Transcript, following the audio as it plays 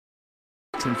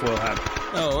tinfoil hat.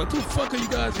 Oh, what the fuck are you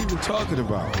guys even talking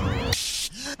about?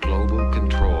 Global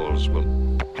controls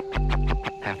will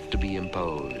have to be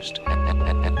imposed,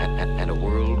 and a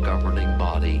world governing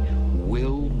body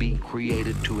will be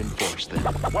created to enforce them.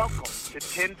 Welcome to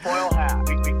Tinfoil Hat.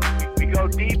 We go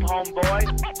deep, homeboy.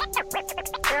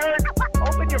 Aaron,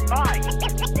 open your mind.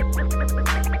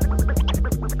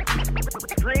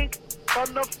 Drink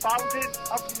from the fountain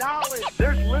of knowledge.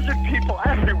 There's lizard people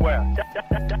everywhere.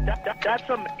 That's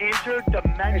some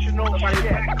interdimensional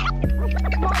shit.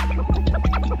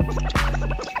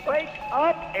 Wake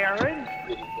up, Aaron.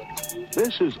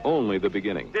 This is only the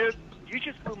beginning. Dude, you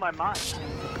just blew my mind.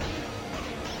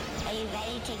 Are you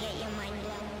ready to get your mind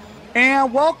blown?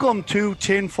 And welcome to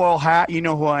Tinfoil Hat. You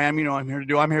know who I am. You know what I'm here to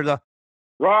do. I'm here to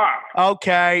Rock.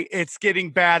 Okay, it's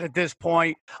getting bad at this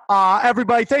point.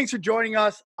 Everybody, thanks for joining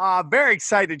us. Very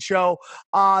excited show.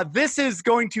 This is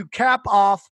going to cap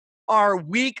off our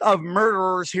week of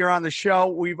murderers here on the show.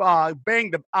 We've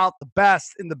banged out the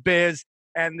best in the biz,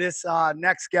 and this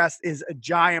next guest is a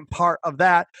giant part of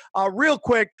that. Real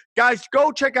quick, guys,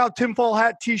 go check out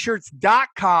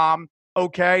tinfoilhattT-shirts.com.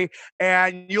 Okay,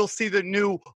 and you'll see the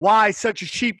new Why Such a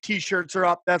Sheep t-shirts are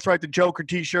up. That's right, the Joker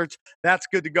t-shirts. That's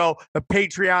good to go. The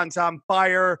Patreon's on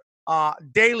fire.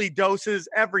 Daily doses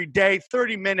every day,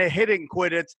 30-minute hit it and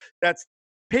quit it. That's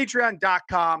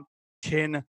patreon.com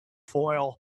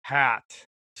tinfoil hat.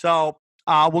 So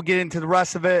we'll get into the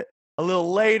rest of it a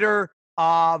little later.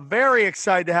 Very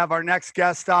excited to have our next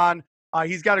guest on.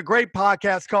 He's got a great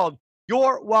podcast called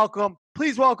You're Welcome.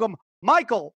 Please welcome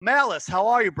Michael Malice. How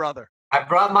are you, brother? I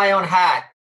brought my own hat.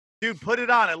 Dude, put it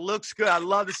on. It looks good. I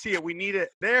love to see it. We need it.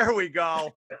 There we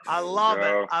go. I love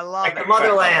it. I love Like it. the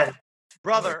motherland.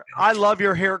 Brother, I love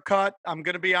your haircut. I'm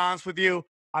going to be honest with you.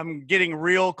 I'm getting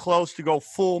real close to go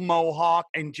full mohawk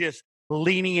and just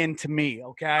leaning into me,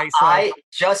 okay? So I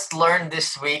just learned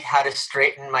this week how to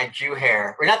straighten my Jew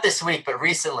hair. Or not this week, but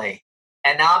recently.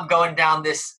 And now I'm going down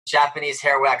this Japanese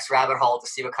hair wax rabbit hole to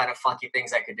see what kind of funky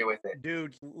things I could do with it.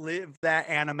 Dude, live that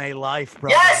anime life,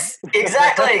 brother. Yes,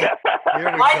 exactly. Here we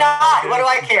Why go, not? dude. What do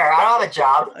I care? I don't have a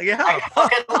job. Yeah.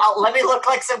 Let me look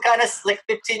like some kind of like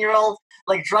 15-year-old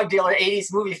like drug dealer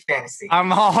 80s movie fantasy.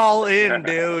 I'm all in,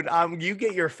 dude. You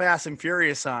get your Fast and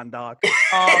Furious on, dog.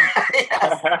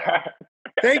 Yes.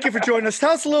 Thank you for joining us.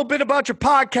 Tell us a little bit about your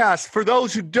podcast. For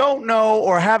those who don't know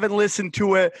or haven't listened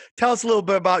to it, tell us a little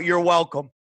bit about You're Welcome.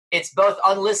 It's both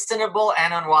unlistenable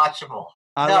and unwatchable.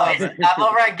 I I'm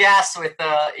over at Gas with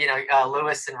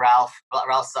Lewis and Ralph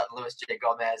Sutton, Lewis J.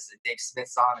 Gomez, and Dave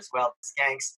Smith's on as well.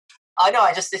 Skanks.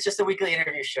 It's just a weekly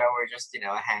interview show where just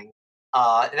a hang.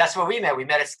 That's where we met. We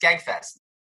met at Skankfest.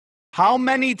 How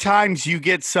many times you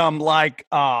get some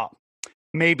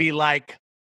maybe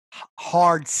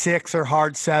hard 6 or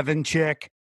hard 7 chick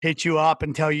hit you up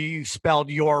and tell you spelled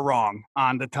 "you're" wrong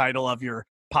on the title of your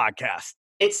podcast?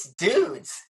 It's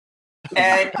dudes.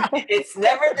 And it's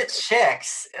never the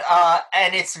chicks.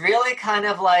 And it's really kind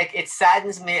of like, it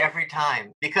saddens me every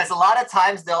time. Because a lot of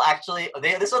times this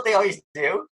is what they always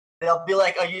do. They'll be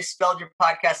like, oh, you spelled your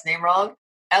podcast name wrong.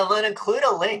 And then include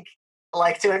a link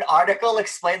to an article,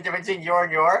 explain the difference between "your"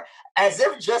 and "your," as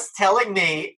if just telling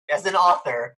me as an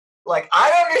author, I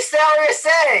don't understand what you're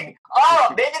saying.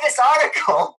 Oh, maybe this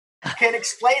article can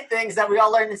explain things that we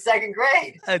all learned in 2nd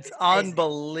grade. It's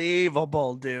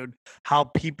unbelievable, dude, how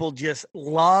people just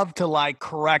love to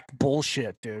correct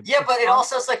bullshit, dude. Yeah, but it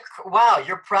also is wow,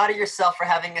 you're proud of yourself for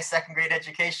having a 2nd grade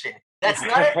education. That's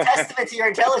not a testament to your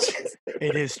intelligence.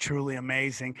 It is truly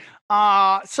amazing.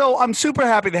 So I'm super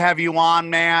happy to have you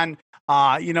on, man.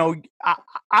 I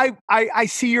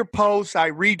see your posts.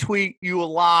 I retweet you a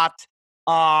lot.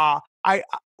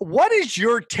 What is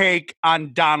your take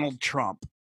on Donald Trump?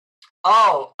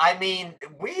 Oh, I mean,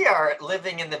 we are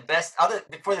living in the best,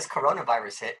 before this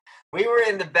coronavirus hit, we were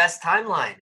in the best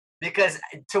timeline. Because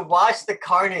to watch the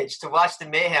carnage, to watch the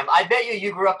mayhem, I bet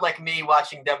you grew up like me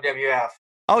watching WWF.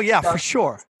 Oh, yeah, for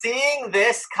sure. Seeing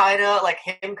this kind of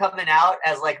him coming out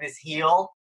as this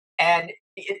heel and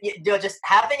just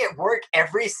having it work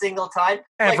every single time.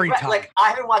 Every time. I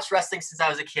haven't watched wrestling since I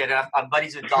was a kid. I'm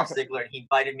buddies with Dolph Ziggler, and he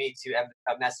invited me to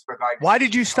Madison Square Garden. Why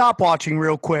did you stop watching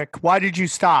real quick? Why did you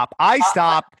stop? I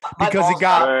stopped because it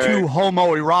got too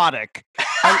homoerotic.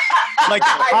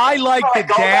 I like the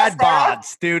dad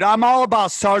bods, dude. I'm all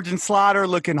about Sergeant Slaughter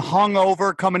looking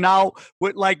hungover, coming out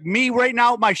with me right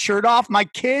now with my shirt off. My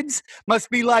kids must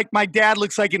be my dad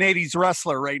looks like an 80s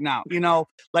wrestler right now.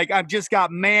 I've just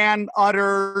got man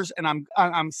udders and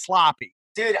I'm sloppy.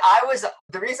 Dude,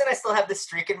 the reason I still have this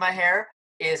streak in my hair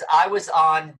is I was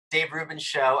on Dave Rubin's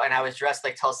show and I was dressed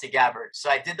like Tulsi Gabbard. So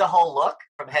I did the whole look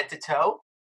from head to toe.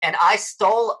 and I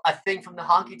stole a thing from the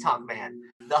Honky Tonk Man.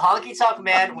 The Honky Tonk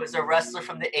Man was a wrestler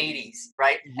from the 80s,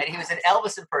 right? And he was an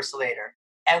Elvis impersonator.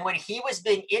 And when he was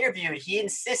being interviewed, he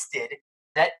insisted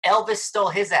that Elvis stole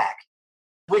his act,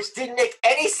 which didn't make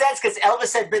any sense because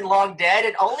Elvis had been long dead.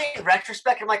 And only in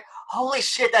retrospect, I'm like, holy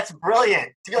shit, that's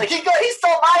brilliant. To be like, he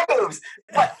stole my moves,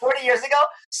 what, 40 years ago?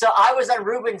 So I was on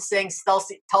Ruben saying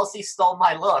Tulsi stole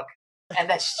my look and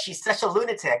that she's such a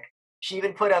lunatic. She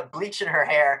even put a bleach in her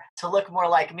hair to look more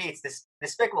like me. It's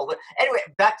despicable. But anyway,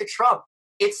 back to Trump.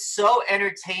 It's so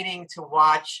entertaining to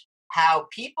watch how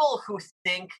people who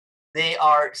think they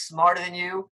are smarter than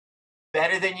you,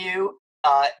 better than you,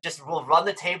 just will run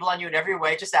the table on you in every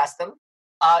way. Just ask them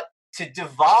to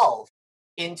devolve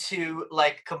into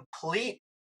like complete.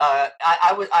 I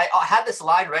had this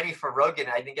line ready for Rogan.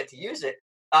 I didn't get to use it.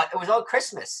 It was on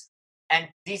Christmas, and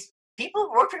these people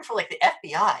working for like the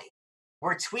FBI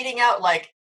were tweeting out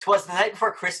like, "'Twas the night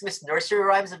before Christmas" nursery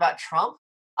rhymes about Trump.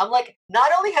 I'm like,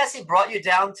 not only has he brought you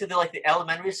down to the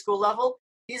elementary school level,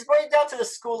 he's brought you down to the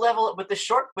school level with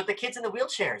the kids in the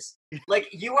wheelchairs. Like,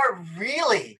 you are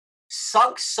really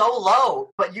sunk so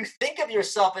low, but you think of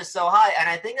yourself as so high. And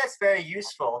I think that's very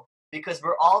useful because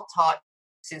we're all taught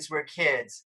since we're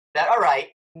kids that, all right,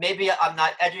 maybe I'm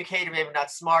not educated, maybe I'm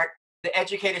not smart. The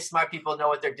educated, smart people know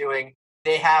what they're doing.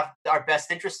 They have our best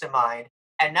interest in mind.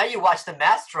 And now you watch the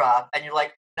mask drop and you're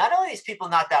like, not only are these people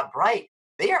not that bright,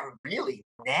 they are really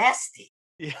nasty,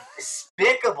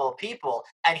 despicable people.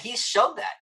 And he's shown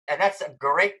that. And that's a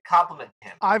great compliment to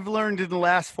him. I've learned in the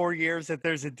last 4 years that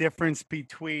there's a difference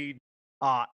between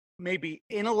maybe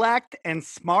intellect and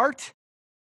smart.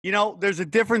 You know, there's a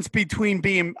difference between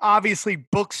being obviously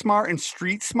book smart and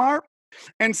street smart.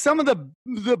 And some of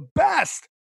the best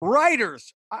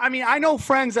writers, I mean, I know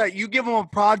friends that you give them a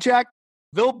project,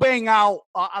 they'll bang out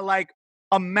like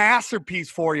a masterpiece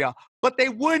for you, but they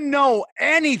wouldn't know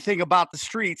anything about the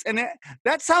streets. And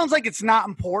that sounds like it's not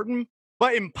important,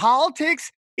 but in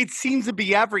politics, it seems to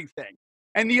be everything.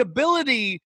 And the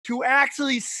ability to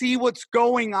actually see what's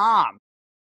going on.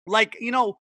 Like, you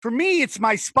know, for me, it's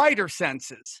my spider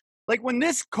senses. Like when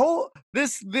this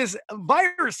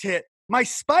virus hit, my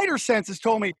spider senses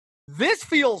told me this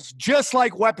feels just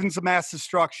like weapons of mass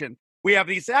destruction. We have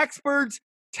these experts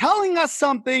telling us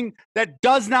something that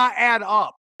does not add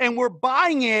up. And we're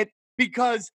buying it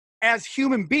because as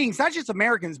human beings, not just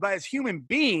Americans, but as human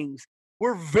beings,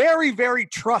 we're very, very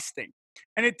trusting.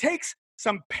 And it takes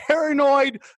some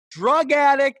paranoid, drug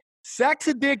addict, sex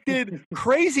addicted,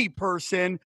 crazy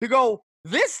person to go,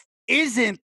 this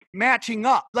isn't matching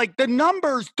up. Like the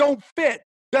numbers don't fit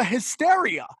the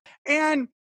hysteria. And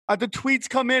the tweets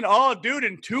come in, oh, dude,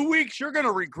 in 2 weeks, you're going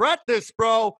to regret this,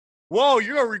 bro. Whoa,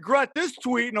 you're going to regret this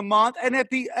tweet in a month. And at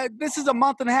this is a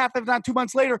month and a half, if not 2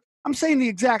 months later, I'm saying the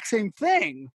exact same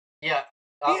thing. Yeah.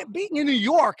 Being in New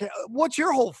York, what's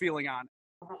your whole feeling on it?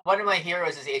 One of my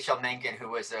heroes is H.L. Mencken, who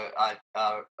was a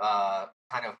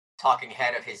kind of talking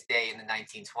head of his day in the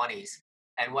 1920s.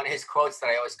 And one of his quotes that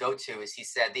I always go to is he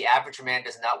said, the average man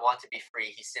does not want to be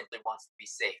free. He simply wants to be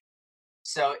safe.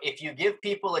 So if you give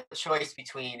people a choice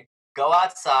between go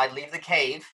outside, leave the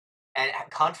cave, and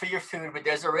hunt for your food, but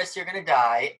there's a risk you're going to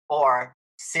die, or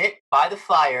sit by the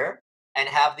fire and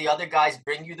have the other guys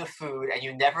bring you the food and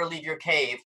you never leave your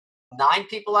cave, 9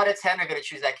 people out of 10 are going to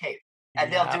choose that cave.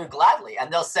 And they'll do it gladly.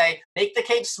 And they'll say, make the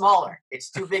cage smaller.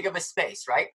 It's too big of a space,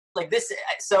 right? Like this.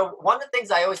 So one of the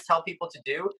things I always tell people to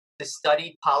do to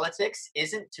study politics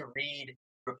isn't to read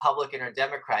Republican or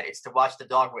Democrat. It's to watch The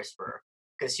Dog Whisperer.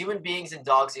 Because human beings and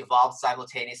dogs evolved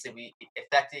simultaneously. We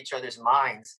affected each other's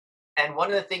minds. And one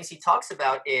of the things he talks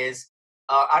about is,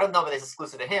 I don't know if it's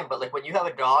exclusive to him, but like when you have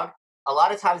a dog, a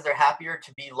lot of times they're happier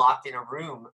to be locked in a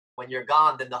room when you're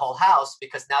gone than the whole house,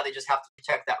 because now they just have to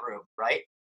protect that room, right?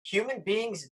 Human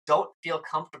beings don't feel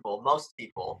comfortable, most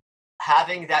people,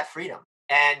 having that freedom.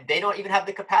 And they don't even have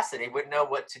the capacity. They wouldn't know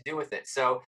what to do with it.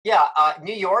 So, yeah,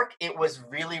 New York, it was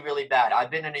really, really bad.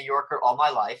 I've been a New Yorker all my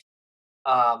life,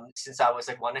 since I was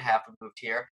like 1.5 and moved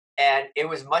here. And it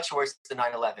was much worse than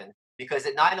 9/11. Because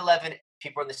at 9/11,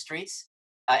 people were in the streets.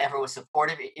 Everyone was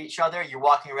supportive of each other. You're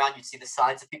walking around, you'd see the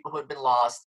signs of people who had been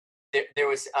lost. There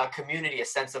was a community, a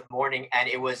sense of mourning, and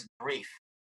it was brief.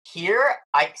 Here,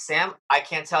 Sam, I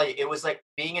can't tell you. It was like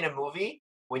being in a movie.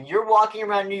 When you're walking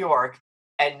around New York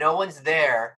and no one's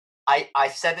there,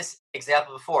 I said this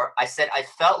example before. I said I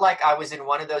felt like I was in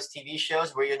one of those TV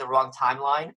shows where you're in the wrong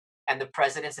timeline and the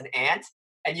president's an ant.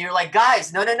 And you're like,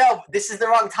 guys, no, this is the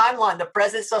wrong timeline. The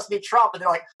president's supposed to be Trump. And they're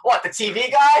like, what, the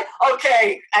TV guy?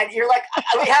 Okay. And you're like,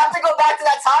 we have to go back to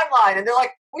that timeline. And they're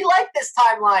like, we like this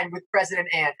timeline with President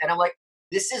Ant. And I'm like,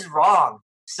 this is wrong.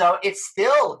 So it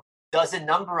still does a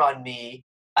number on me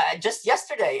just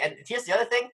yesterday. And here's the other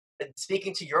thing.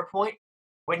 Speaking to your point,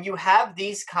 when you have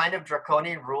these kind of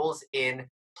draconian rules in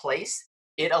place,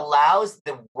 it allows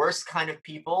the worst kind of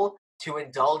people to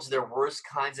indulge their worst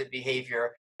kinds of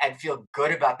behavior and feel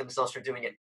good about themselves for doing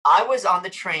it. I was on the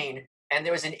train and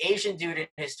there was an Asian dude in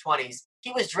his 20s.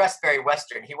 He was dressed very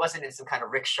Western. He wasn't in some kind of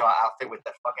rickshaw outfit with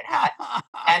the fucking hat.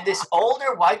 And this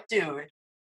older white dude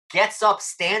gets up,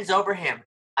 stands over him.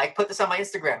 I put this on my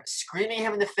Instagram, screaming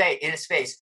him in his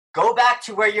face, "Go back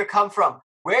to where you come from.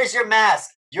 Where's your mask?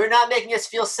 You're not making us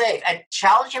feel safe," and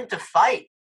challenge him to fight.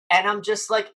 And I'm just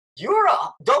like,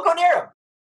 don't go near him.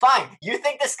 Fine. You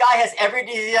think this guy has every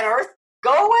disease on earth?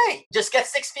 Go away. Just get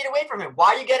 6 feet away from him.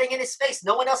 Why are you getting in his face?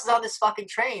 No one else is on this fucking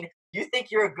train. You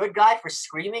think you're a good guy for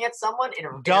screaming at someone?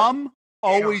 Dumb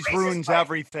always ruins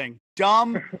everything.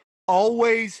 Dumb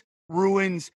always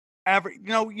ruins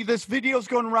this video's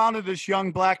going around of this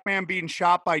young black man being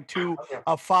shot by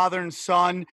a father and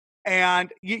son.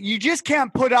 And you just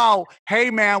can't put out,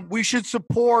 hey, man, we should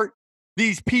support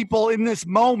these people in this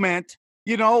moment.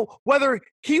 You know, whether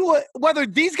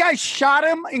these guys shot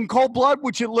him in cold blood,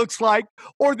 which it looks like,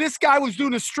 or this guy was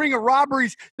doing a string of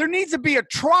robberies, there needs to be a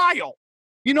trial.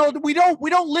 You know, we don't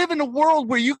live in a world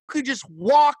where you could just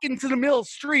walk into the middle of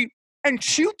the street and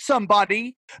shoot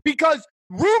somebody because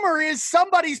rumor is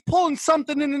somebody's pulling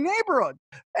something in the neighborhood.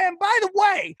 And by the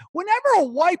way, whenever a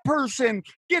white person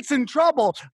gets in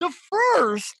trouble, the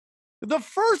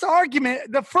first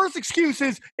argument, the first excuse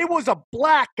is it was a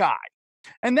black guy.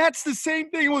 And that's the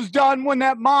same thing was done when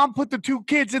that mom put the 2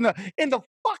 kids in the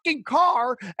fucking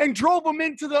car and drove them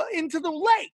into the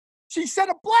lake. She said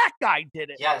a black guy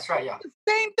did it. Yeah, that's right. Yeah. The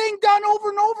same thing done over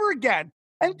and over again.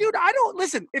 And dude,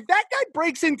 listen, if that guy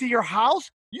breaks into your house,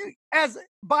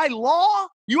 by law,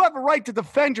 you have a right to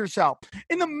defend yourself.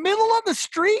 In the middle of the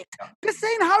street, this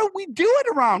ain't how we do it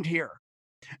around here.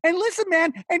 And listen,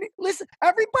 man,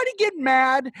 everybody get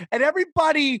mad and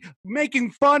everybody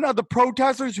making fun of the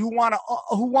protesters who want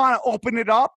to open it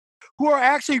up, who are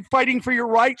actually fighting for your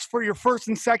rights, for your First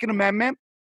and Second Amendment.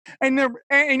 And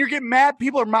you're getting mad.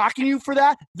 People are mocking you for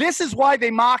that. This is why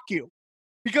they mock you.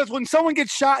 Because when someone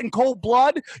gets shot in cold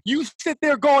blood, you sit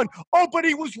there going, "Oh, but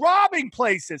he was robbing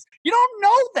places." You don't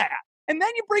know that. And then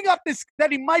you bring up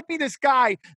that he might be this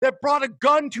guy that brought a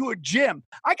gun to a gym.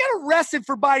 I got arrested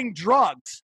for buying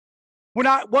drugs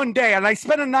one day, and I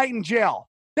spent a night in jail.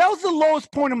 That was the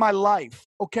lowest point of my life,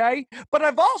 okay? But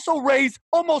I've also raised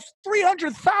almost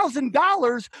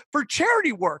 $300,000 for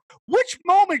charity work. Which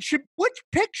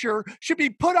picture should be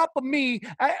put up of me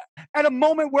at a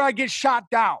moment where I get shot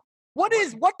down? What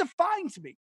defines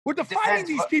me? We're defining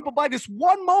these people by this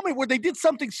one moment where they did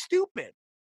something stupid.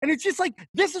 And it's just like,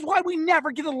 this is why we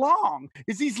never get along,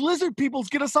 is these lizard peoples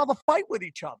get us all to fight with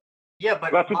each other. Yeah,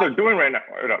 but that's what they're doing right now.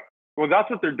 Well, that's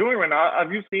what they're doing right now.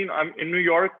 Have you seen, in New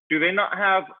York, do they not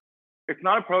have, it's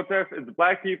not a protest, it's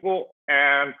black people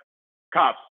and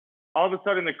cops. All of a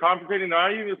sudden, they're confrontating,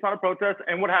 it's not a protest,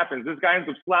 and what happens? This guy ends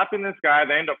up slapping this guy,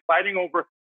 they end up fighting over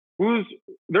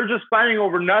they're just fighting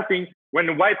over nothing when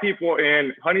the white people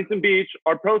in Huntington Beach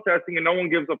are protesting and no one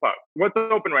gives a fuck. What's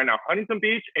open right now? Huntington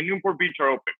Beach and Newport Beach are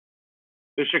open.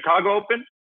 Is Chicago open?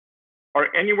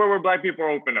 Or anywhere where black people are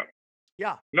open up?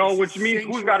 Yeah. No, which means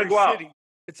who's got to go out?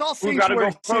 It's all who's got to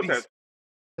go protest?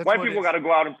 White people got to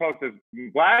go out and protest.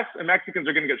 Blacks and Mexicans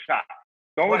are going to get shot.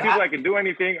 The only people that can do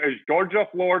anything is Georgia,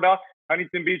 Florida,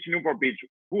 Huntington Beach, Newport Beach.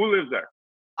 Who lives there?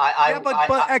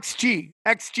 But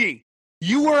XG.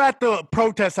 You were at the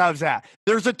protest I was at.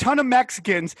 There's a ton of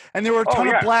Mexicans, and there were a ton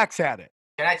of blacks at it.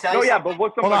 Can I tell you? Oh, yeah, but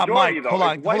what's the majority, though? Hold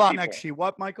on, XG.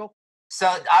 What, Michael?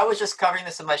 So I was just covering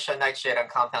this in my show Nightshade on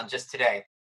Compound just today.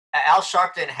 Al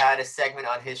Sharpton had a segment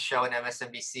on his show on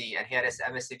MSNBC, and he had his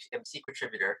MSNBC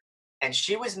contributor, and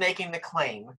she was making the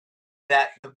claim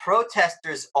that the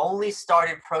protesters only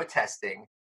started protesting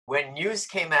when news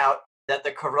came out that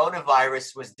the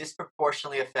coronavirus was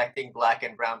disproportionately affecting black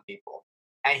and brown people.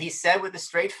 And he said with a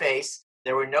straight face,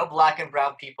 there were no black and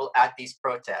brown people at these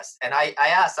protests. And I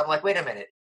asked, I'm like, wait a minute.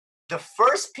 The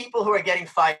first people who are getting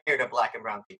fired are black and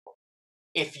brown people.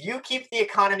 If you keep the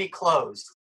economy closed,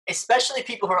 especially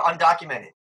people who are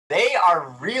undocumented, they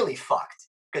are really fucked.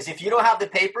 Because if you don't have the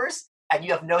papers and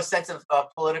you have no sense of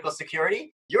political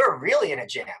security, you're really in a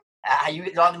jam.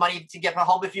 You don't have the money to get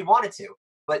home if you wanted to.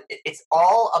 But it's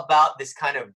all about this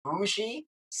kind of bougie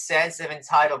sense of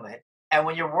entitlement. And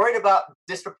when you're worried about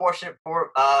disproportionate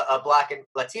for black and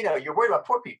Latino, you're worried about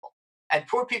poor people. And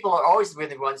poor people are always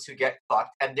the ones who get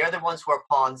fucked. And they're the ones who are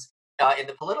pawns in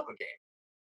the political game.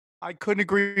 I couldn't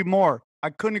agree more.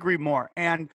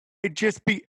 And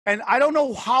and I don't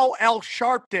know how Al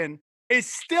Sharpton is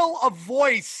still a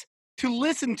voice to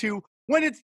listen to when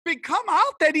it's become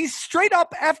out that he's straight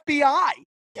up FBI.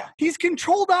 Yeah. He's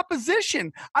controlled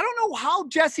opposition. I don't know how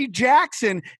Jesse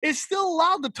Jackson is still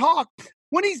allowed to talk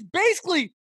when he's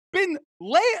basically been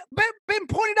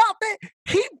pointed out that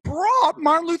he brought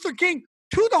Martin Luther King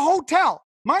to the hotel.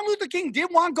 Martin Luther King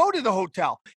didn't want to go to the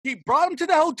hotel. He brought him to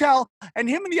the hotel, and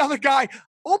him and the other guy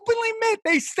openly admit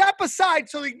they step aside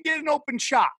so they can get an open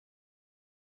shot.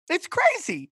 It's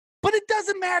crazy, but it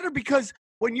doesn't matter because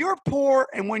when you're poor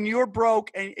and when you're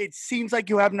broke and it seems like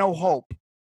you have no hope,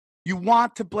 you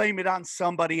want to blame it on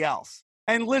somebody else.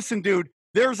 And listen, dude,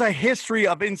 there's a history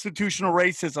of institutional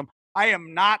racism. I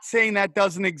am not saying that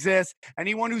doesn't exist.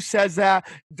 Anyone who says that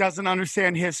doesn't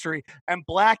understand history. And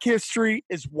black history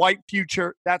is white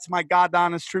future. That's my God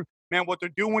honest truth. Man, what they're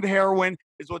doing with heroin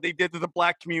is what they did to the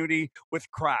black community with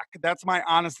crack. That's my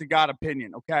honest to God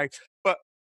opinion, okay? But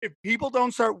if people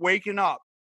don't start waking up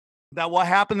that what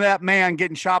happened to that man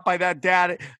getting shot by that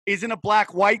dad isn't a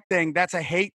black-white thing, that's a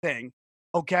hate thing,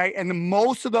 okay? And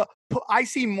I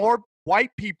see more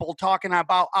white people talking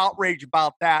about outrage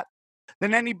about that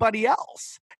than anybody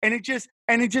else. And it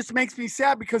just makes me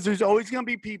sad because there's always going to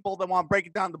be people that want to break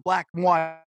it down to black and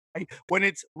white when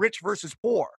it's rich versus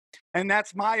poor. And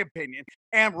that's my opinion.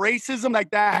 And racism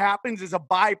like that happens is a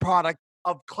byproduct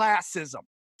of classism.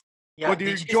 Yeah, Whether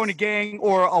you join a gang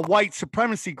or a white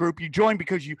supremacy group, you join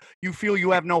because you feel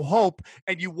you have no hope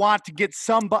and you want to get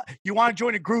you want to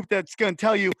join a group that's going to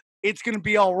tell you it's going to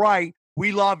be all right,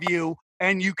 we love you,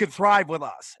 and you could thrive with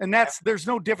us. And there's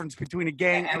no difference between a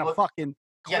gang and a fucking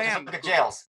clan. Yeah, just look at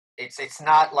jails. It's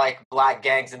not like black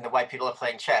gangs and the white people are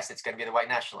playing chess. It's going to be the white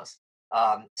nationalists.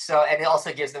 And it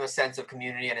also gives them a sense of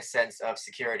community and a sense of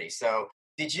security. So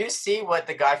did you see what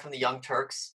the guy from the Young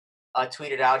Turks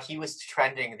tweeted out? He was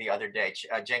trending the other day.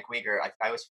 Cenk Uygur. I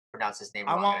always pronounce his name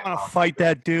wrong. I want to fight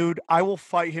that dude. I will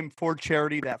fight him for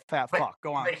charity, that fat fuck.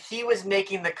 Go on. But he was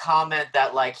making the comment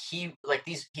that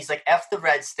he's like F the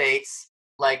red states.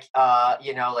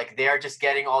 They're just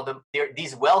getting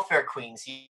these welfare queens,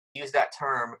 he used that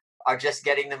term, are just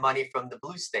getting the money from the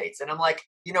blue states. And I'm like,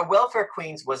 welfare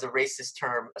queens was a racist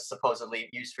term supposedly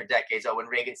used for decades. When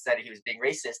Reagan said he was being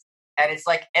racist. And it's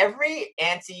like every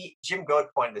Jim Goad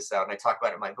pointed this out, and I talk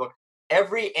about it in my book,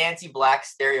 every anti-black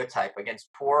stereotype against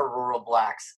poor rural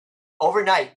blacks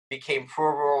overnight became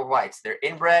poor rural whites. They're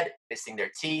inbred, missing their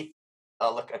teeth,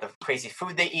 look at the crazy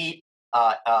food they eat,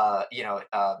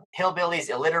 hillbillies,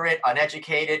 illiterate,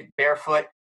 uneducated, barefoot,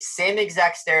 same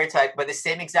exact stereotype, but the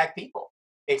same exact people.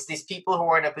 It's these people who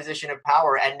are in a position of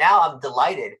power. And now I'm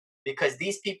delighted because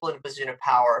these people in a position of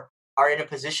power are in a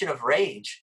position of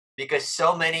rage because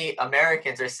so many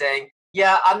Americans are saying,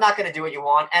 yeah, I'm not going to do what you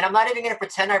want. And I'm not even going to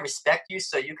pretend I respect you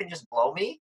so you can just blow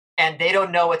me. And they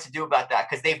don't know what to do about that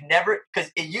because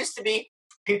because it used to be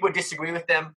people would disagree with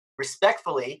them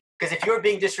respectfully, because if you're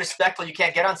being disrespectful, you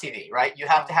can't get on TV, right? You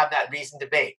have to have that reasoned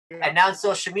debate. And now in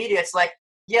social media, it's like,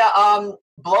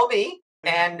 blow me,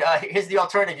 and here's the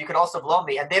alternative. You could also blow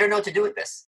me. And they don't know what to do with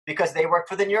this because they work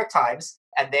for the New York Times,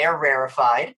 and they are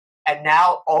rarefied. And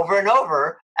now, over and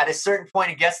over, at a certain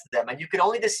point, it gets to them. And you can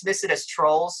only dismiss it as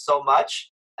trolls so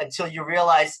much until you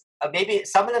realize, maybe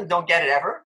some of them don't get it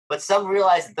ever, but some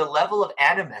realize the level of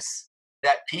animus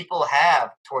that people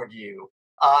have toward you.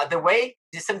 The way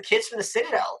some kids from the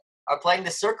Citadel are playing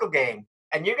the circle game,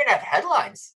 and you're going to have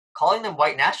headlines calling them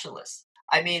white nationalists.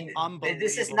 I mean,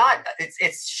 this is not,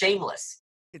 it's shameless.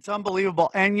 It's unbelievable.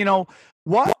 And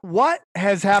what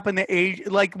has happened to age,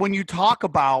 like when you talk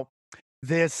about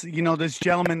this, this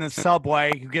gentleman in the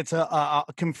subway who gets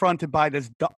confronted by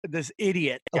this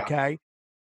idiot, okay?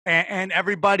 And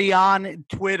everybody on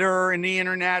Twitter and the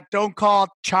internet, don't call it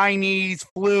Chinese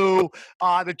flu.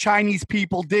 The Chinese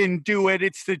people didn't do it.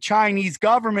 It's the Chinese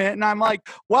government. And I'm like,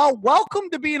 well,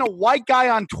 welcome to being a white guy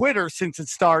on Twitter since it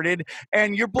started.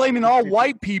 And you're blaming all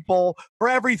white people for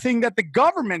everything that the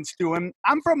government's doing.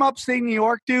 I'm from upstate New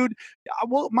York, dude.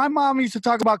 Well, my mom used to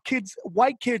talk about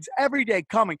white kids every day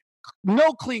coming.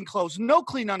 No clean clothes, no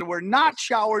clean underwear, not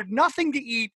showered, nothing to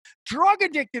eat,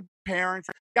 drug-addicted parents,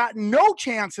 got no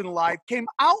chance in life, came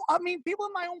out. I mean, people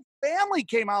in my own family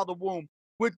came out of the womb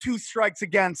with 2 strikes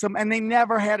against them, and they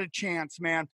never had a chance,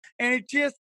 man. And it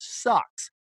just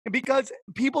sucks because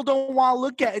people don't want to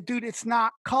look at it, dude. It's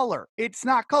not color. It's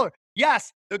not color.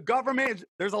 Yes, the government,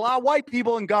 there's a lot of white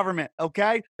people in government,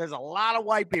 okay? There's a lot of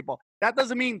white people. That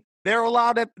doesn't mean they're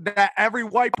allowed that every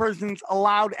white person's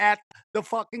allowed at the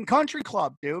fucking country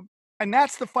club, dude. And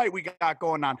that's the fight we got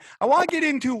going on. I want to get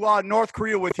into North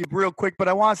Korea with you real quick, but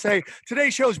I want to say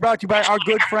today's show is brought to you by our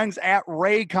good friends at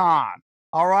Raycon.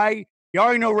 All right? You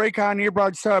already know Raycon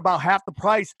earbuds start about half the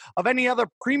price of any other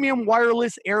premium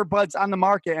wireless earbuds on the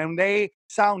market, and they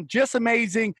sound just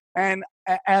amazing and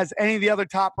as any of the other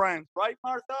top brands. Right,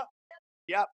 Martha?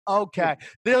 Yep. Okay.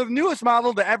 The newest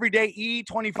model, the Everyday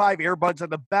E25 earbuds, are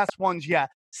the best ones yet.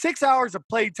 6 hours of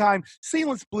playtime,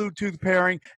 seamless Bluetooth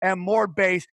pairing, and more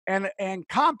bass, and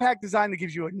compact design that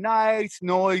gives you a nice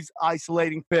noise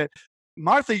isolating fit.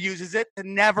 Martha uses it to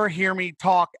never hear me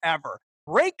talk ever.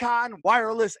 Raycon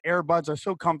wireless earbuds are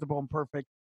so comfortable and perfect.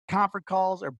 Conference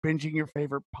calls or binging your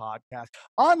favorite podcast.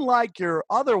 Unlike your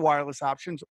other wireless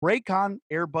options, Raycon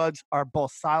earbuds are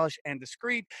both stylish and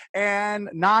discreet, and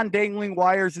non-dangling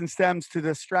wires and stems to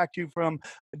distract you from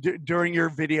during your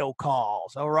video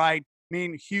calls. All right. I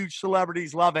mean, huge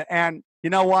celebrities love it. And you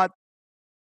know what?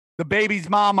 The baby's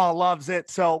mama loves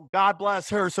it. So God bless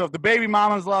her. So if the baby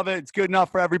mamas love it, it's good enough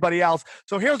for everybody else.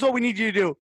 So here's what we need you to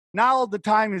do. Now the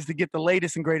time is to get the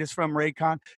latest and greatest from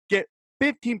Raycon. Get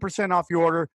 15% off your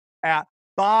order at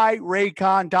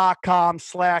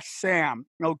buyraycon.com/Sam.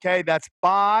 Okay, that's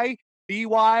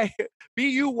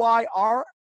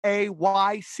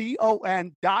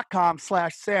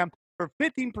BUYRAYCON.com/Sam for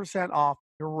 15% off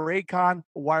your Raycon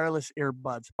wireless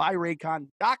earbuds.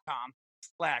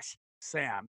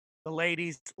 Buyraycon.com/Sam. The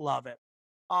ladies love it.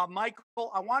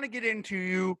 Michael, I want to get into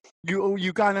you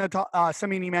kind of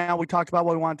sent me an email. We talked about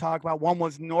what we want to talk about. One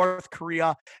was North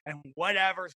Korea and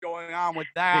whatever's going on with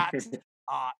that.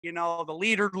 The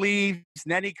leader leaves,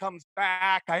 and then he comes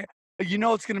back.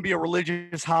 It's going to be a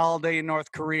religious holiday in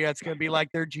North Korea. It's going to be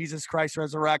like their Jesus Christ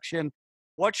resurrection.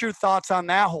 What's your thoughts on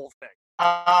that whole thing?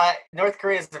 North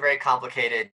Korea is a very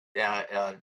complicated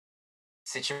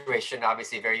situation,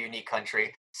 obviously a very unique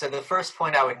country. So the first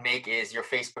point I would make is your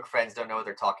Facebook friends don't know what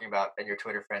they're talking about, and your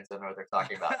Twitter friends don't know what they're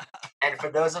talking about. And for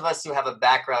those of us who have a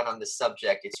background on this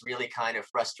subject, it's really kind of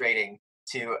frustrating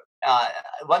to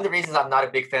one of the reasons I'm not a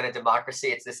big fan of democracy,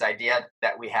 it's this idea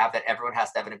that we have that everyone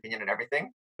has to have an opinion on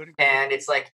everything. And it's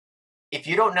like, if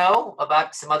you don't know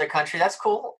about some other country, that's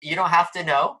cool. You don't have to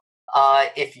know.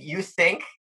 If you think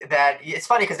that, it's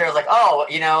funny because they're like,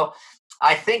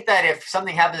 I think that if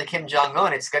something happens to Kim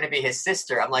Jong-un, it's going to be his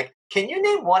sister. I'm like, can you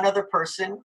name one other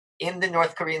person in the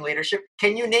North Korean leadership?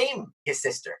 Can you name his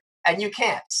sister? And you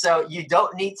can't. So you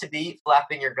don't need to be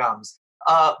flapping your gums.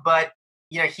 But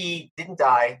he didn't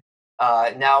die.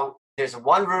 Now, there's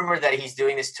one rumor that he's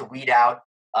doing this to weed out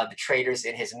the traitors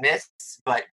in his midst.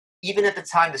 But even at the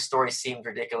time, the story seemed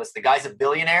ridiculous. The guy's a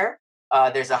billionaire.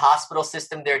 There's a hospital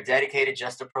system there dedicated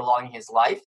just to prolonging his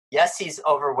life. Yes, he's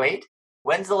overweight.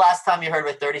 When's the last time you heard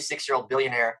of a 36-year-old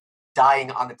billionaire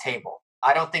dying on the table?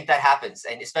 I don't think that happens.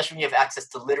 And especially when you have access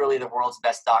to literally the world's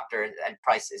best doctor and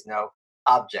price is no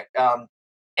object.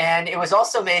 And it was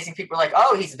also amazing. People were like,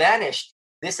 oh, he's vanished.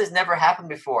 This has never happened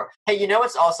before. Hey, you know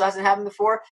what also hasn't happened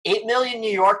before? 8 million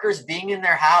New Yorkers being in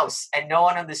their house and no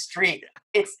one on the street.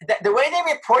 It's the way they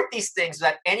report these things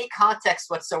without any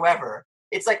context whatsoever.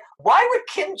 It's like, why would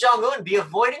Kim Jong-un be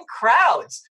avoiding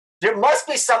crowds? There must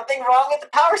be something wrong with the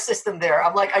power system there.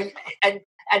 I'm like, and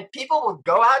people will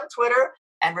go out on Twitter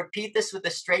and repeat this with a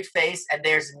straight face, and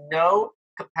there's no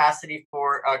capacity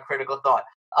for critical thought.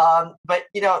 But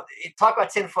talk about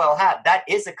tinfoil hat. That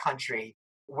is a country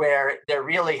where there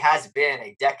really has been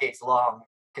a decades-long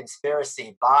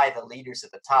conspiracy by the leaders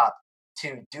at the top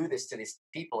to do this to these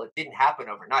people. It didn't happen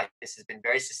overnight. This has been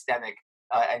very systemic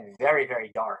and very,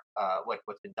 very dark.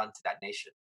 What's been done to that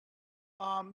nation.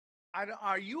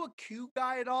 Are you a Q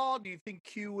guy at all? Do you think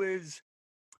Q is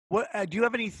what? Do you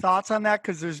have any thoughts on that?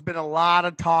 Because there's been a lot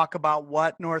of talk about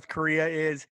what North Korea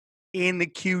is in the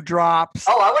Q drops.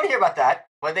 Oh, I want to hear about that.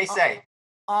 What did they say?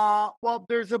 Well,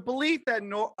 there's a belief that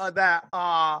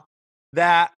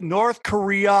that North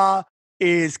Korea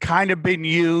is kind of been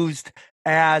used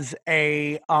as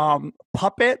a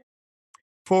puppet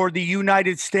for the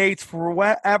United States for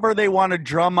wherever they want to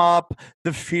drum up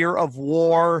the fear of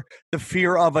war, the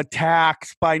fear of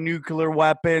attacks by nuclear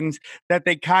weapons, that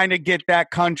they kind of get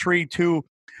that country to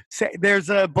say. There's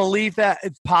a belief that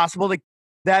it's possible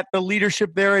that the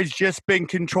leadership there has just been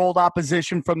controlled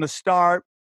opposition from the start.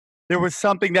 There was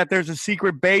something that there's a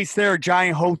secret base there, a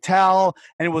giant hotel,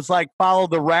 and it was like Follow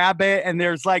the Rabbit, and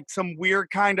there's like some weird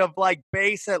kind of like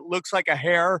base that looks like a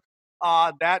hair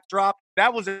that dropped.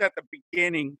 That was at the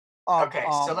beginning. Okay,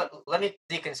 so let me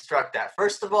deconstruct that.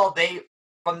 First of all,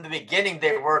 from the beginning,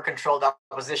 they were controlled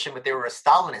opposition, but they were a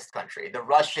Stalinist country. The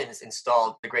Russians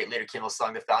installed the great leader Kim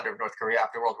Il-sung, the founder of North Korea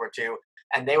after World War II,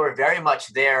 and they were very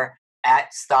much there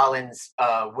at Stalin's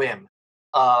whim.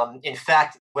 In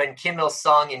fact, when Kim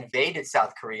Il-sung invaded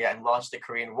South Korea and launched the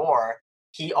Korean War,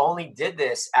 he only did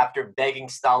this after begging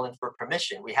Stalin for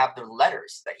permission. We have the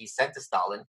letters that he sent to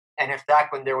Stalin And in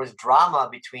fact, when there was drama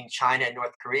between China and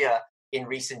North Korea in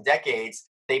recent decades,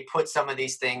 they put some of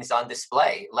these things on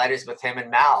display. Letters with him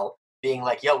and Mao being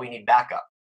like, "Yo, we need backup."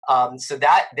 So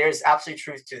that there's absolute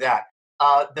truth to that.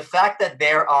 The fact that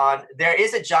there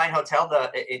is a giant hotel.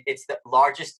 It's the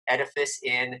largest edifice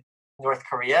in North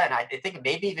Korea, and I think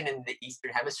maybe even in the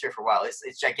Eastern Hemisphere for a while.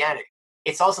 It's gigantic.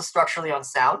 It's also structurally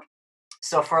unsound.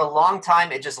 So for a long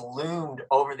time, it just loomed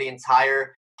over the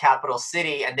entire capital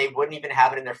city, and they wouldn't even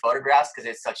have it in their photographs because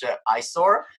it's such an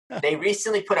eyesore. They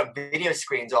recently put up video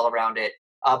screens all around it,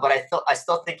 but I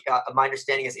still think my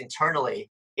understanding is internally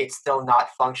it's still not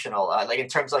functional. Like in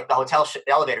terms of like the hotel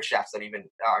elevator shafts that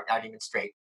are not even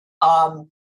straight.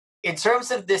 In terms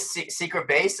of this secret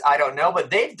base, I don't know, but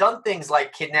they've done things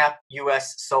like kidnap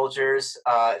U.S. soldiers.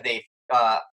 They've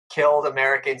killed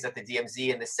Americans at the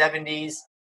DMZ in the 70s.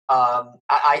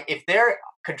 If they're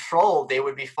controlled, they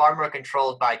would be far more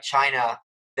controlled by China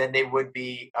than they would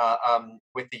be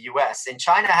with the U.S. And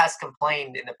China has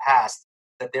complained in the past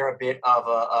that they're a bit of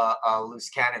a loose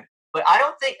cannon. But I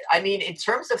don't think, I mean, in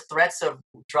terms of threats of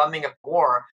drumming up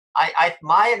war,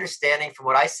 my understanding from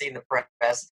what I see in the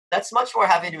press, that's much more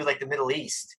having to do with like the Middle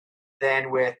East than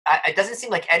with, it doesn't seem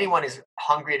like anyone is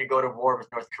hungry to go to war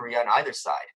with North Korea on either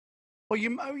side. Well, you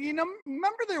know,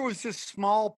 remember there was this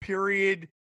small period,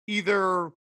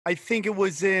 I think it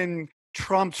was in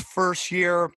Trump's first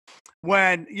year,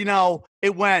 when, you know,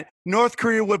 it went North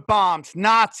Korea with bombs,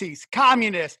 Nazis,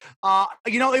 communists.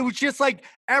 You know, it was just like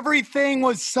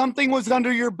something was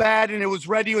under your bed and it was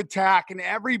ready to attack, and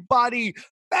everybody,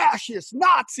 fascists,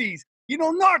 Nazis, you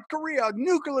know, North Korea,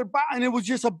 nuclear bomb. And it was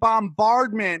just a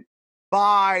bombardment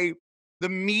by the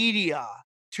media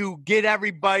to get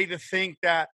everybody to think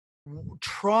that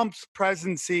Trump's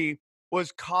presidency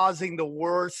was causing the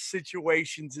worst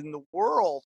situations in the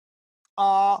world.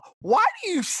 Why do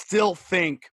you still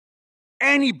think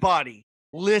anybody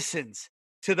listens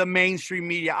to the mainstream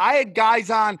media? I had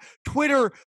guys on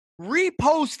Twitter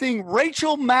reposting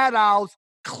Rachel Maddow's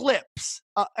clips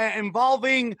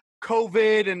involving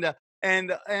COVID and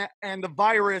the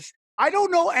virus. I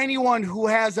don't know anyone who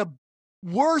has a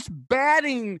worse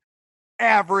batting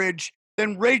average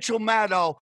than Rachel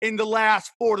Maddow in the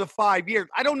last 4 to 5 years.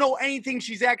 I don't know anything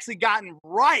she's actually gotten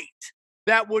right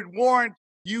that would warrant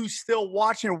you still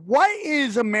watching. What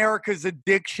is America's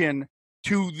addiction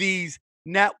to these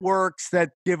networks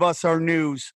that give us our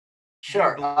news?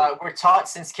 Sure. We're taught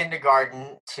since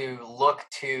kindergarten to look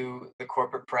to the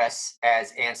corporate press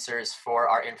as answers for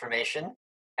our information.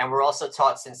 And we're also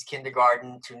taught since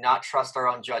kindergarten to not trust our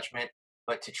own judgment,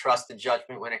 but to trust the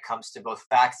judgment when it comes to both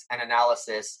facts and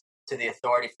analysis to the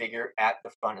authority figure at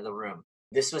the front of the room.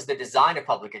 This was the design of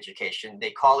public education. They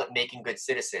call it making good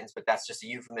citizens, but that's just a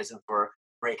euphemism for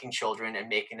breaking children and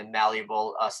making them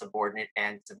malleable, subordinate,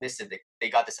 and submissive. They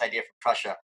got this idea from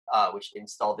Prussia, which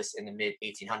installed this in the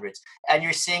mid-1800s. And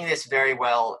you're seeing this very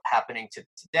well happening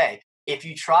today. If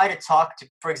you try to talk to,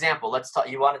 for example,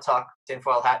 you want to talk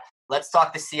tinfoil hat, let's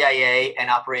talk the CIA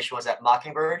and Operation, was that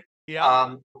Mockingbird?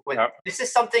 Yeah. This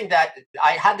is something that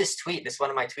I had this one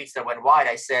of my tweets that went wide.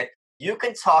 I said, you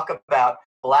can talk about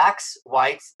blacks,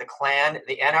 whites, the Klan,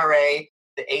 the NRA,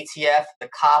 the ATF, the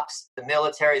cops, the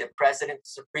military, the president, the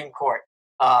Supreme Court,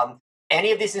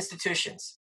 any of these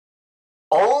institutions.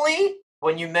 Only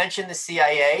when you mention the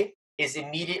CIA is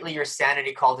immediately your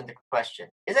sanity called into question.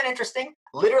 Isn't that interesting?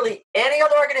 Literally any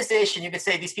other organization, you could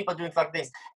say these people are doing fucking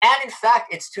things. And in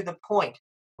fact, it's to the point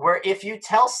where if you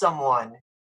tell someone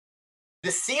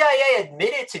the CIA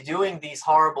admitted to doing these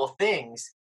horrible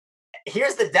things,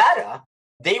 here's the data,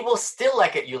 they will still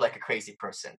look at you like a crazy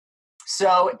person.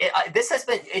 So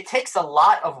it takes a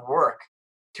lot of work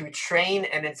to train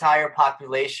an entire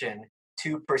population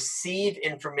to perceive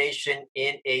information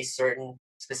in a certain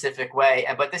specific way.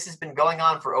 But this has been going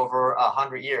on for over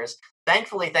 100 years.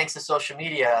 Thankfully, thanks to social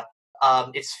media,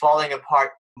 it's falling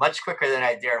apart much quicker than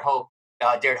I dared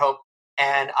hope.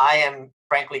 And I am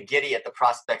frankly giddy at the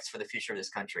prospects for the future of this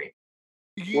country.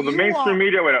 Well, the mainstream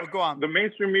media, go on. The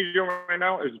mainstream media right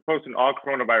now is posting all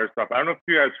coronavirus stuff. I don't know if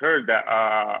you guys heard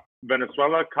that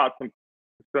Venezuela caught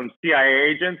some CIA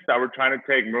agents that were trying to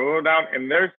take Maduro down, and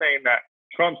they're saying that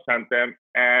Trump sent them.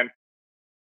 And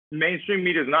mainstream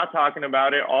media is not talking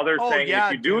about it. All they're saying,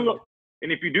 if you do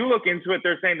look into it,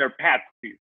 they're saying they're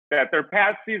patsies.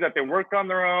 That they work on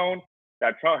their own.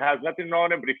 That Trump has nothing to know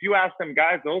on it. But if you ask them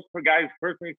guys, those guys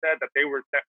personally said that they were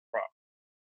sent from Trump.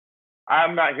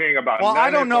 I'm not hearing about it. Well,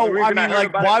 I don't know. I mean,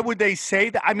 like, why would they say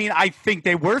that? I mean, I think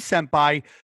they were sent by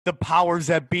the powers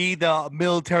that be, the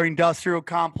military-industrial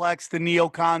complex, the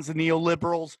neocons, the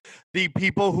neoliberals, the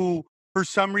people who, for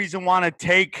some reason, want to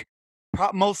take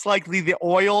most likely the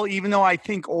oil, even though I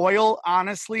think oil,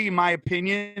 honestly, in my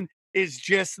opinion, is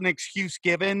just an excuse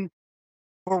given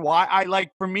for why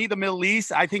for me, the Middle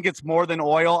East, I think it's more than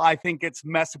oil. I think it's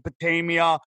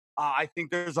Mesopotamia. I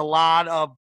think there's a lot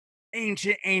of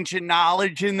ancient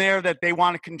knowledge in there that they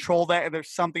want to control that.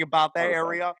 There's something about that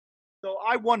area. So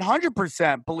I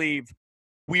 100% believe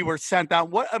we were sent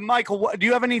down. What, Michael, do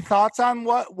you have any thoughts on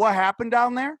what happened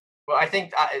down there? Well, I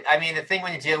think I mean the thing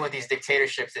when you're dealing with these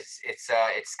dictatorships,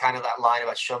 it's kind of that line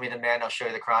about "show me the man, I'll show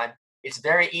you the crime." It's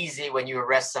very easy when you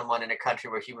arrest someone in a country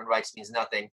where human rights means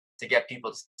nothing to get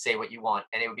people to say what you want,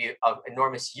 and it would be of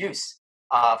enormous use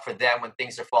for them when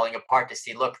things are falling apart to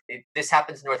see. Look, this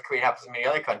happens in North Korea, it happens in many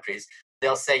other countries.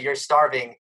 They'll say you're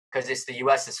starving because it's the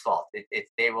U.S.'s fault.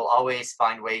 They will always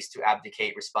find ways to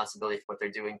abdicate responsibility for what they're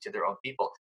doing to their own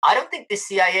people. I don't think the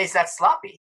CIA is that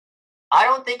sloppy. I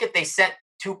don't think if they sent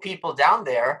 2 people down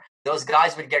there, those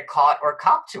guys would get caught or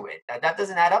cop to it. That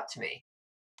doesn't add up to me.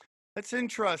 That's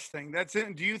interesting.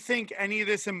 Do you think any of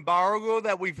this embargo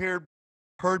that we've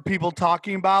heard people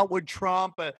talking about with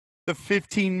Trump, the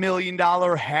 $15 million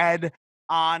head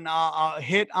on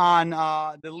hit on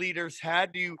the leader's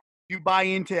head? Do you buy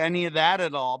into any of that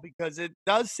at all? Because it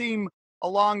does seem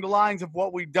along the lines of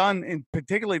what we've done in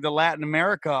particularly the Latin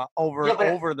America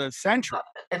over the century.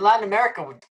 In Latin America,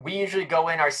 we usually go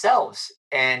in ourselves,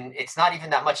 and it's not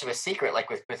even that much of a secret. Like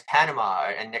with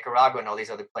Panama and Nicaragua and all these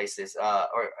other places. I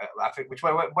forget which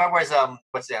one? Where was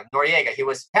what's that? Noriega? He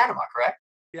was Panama, correct?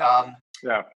 Yeah.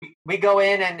 Yeah. We go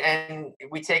in and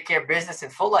we take care of business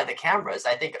and full light the cameras.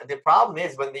 I think the problem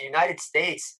is when the United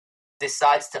States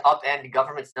decides to upend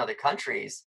governments in other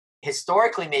countries.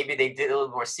 Historically, maybe they did it a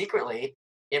little more secretly.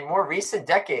 In more recent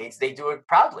decades, they do it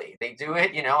proudly. They do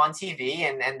it, on TV,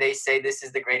 and they say this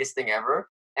is the greatest thing ever.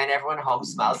 And everyone at home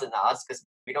smiles and nods because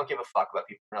we don't give a fuck about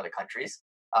people in other countries.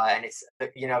 And it's,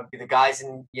 the guys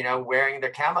in, wearing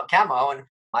their camo, and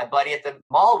my buddy at the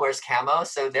mall wears camo.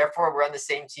 So therefore, we're on the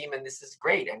same team, and this is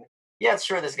great. And yeah,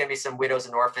 sure, there's going to be some widows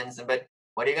and orphans, but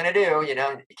what are you going to do? You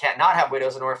can't not have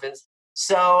widows and orphans.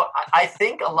 So I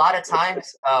think a lot of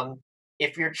times,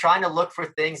 if you're trying to look for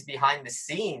things behind the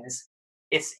scenes,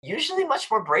 it's usually much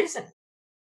more brazen.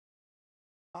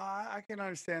 I can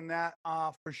understand that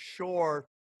for sure.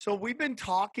 So we've been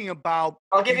talking about.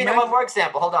 I'll give you one more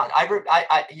example. Hold on.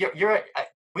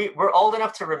 We're old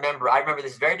enough to remember. I remember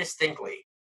this very distinctly.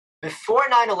 Before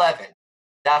 9/11,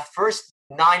 that first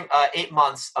 8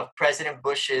 months of President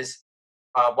Bush's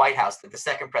White House, the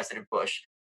second President Bush,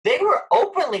 they were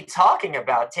openly talking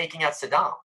about taking out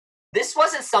Saddam. This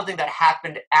wasn't something that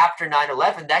happened after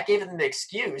 9/11. That gave them the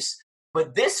excuse.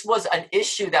 But this was an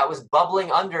issue that was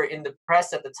bubbling under in the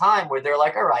press at the time where they're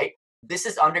like, all right, this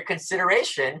is under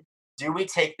consideration. Do we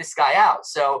take this guy out?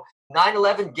 So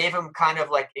 9/11 gave them kind of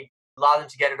like allowed them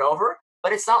to get it over,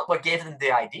 but it's not what gave them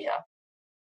the idea.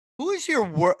 Who is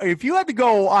if you had to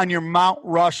go on your Mount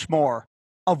Rushmore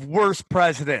of worst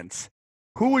presidents,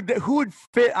 who would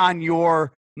fit on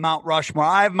your Mount Rushmore?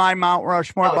 I have my Mount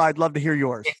Rushmore, but I'd love to hear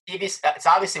yours. It's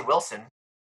obviously Wilson.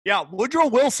 Yeah, Woodrow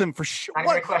Wilson for sure.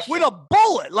 With a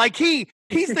bullet, like he's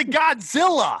the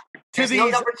Godzilla to these. No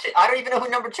number 2. I don't even know who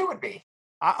number 2 would be.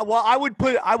 I would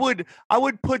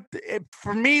put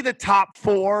for me the top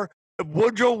 4.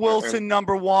 Woodrow Wilson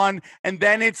number 1, and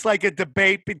then it's like a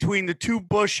debate between the 2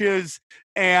 Bushes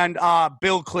and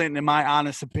Bill Clinton. In my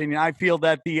honest opinion, I feel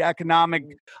that the economic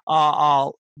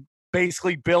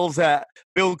basically bills that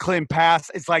Bill Clinton passed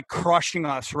is like crushing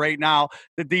us right now.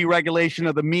 The deregulation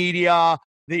of the media,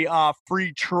 the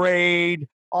free trade,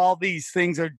 all these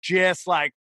things are just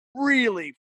like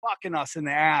really fucking us in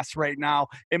the ass right now,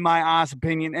 in my honest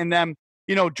opinion. And then,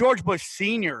 George Bush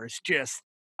Sr. is just,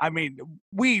 I mean,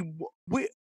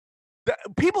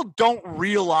 people don't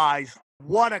realize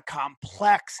what a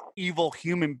complex, evil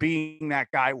human being that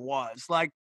guy was.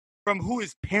 Like, from who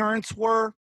his parents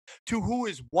were, to who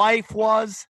his wife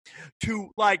was, to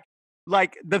like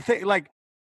the thing, like,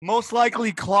 most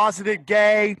likely closeted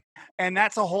gay, and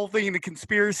that's a whole thing in the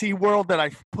conspiracy world that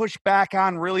I push back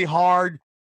on really hard.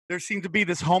 There seems to be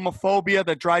this homophobia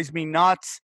that drives me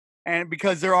nuts, and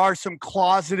because there are some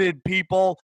closeted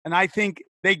people, and I think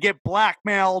they get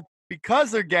blackmailed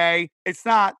because they're gay. It's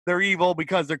not they're evil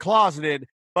because they're closeted,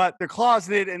 but they're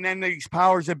closeted, and then these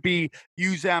powers that be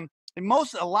use them. And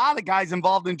a lot of guys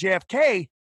involved in JFK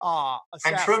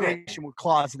assassination were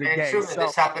closeted gays. Truman,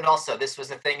 this happened also. This was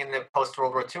a thing in the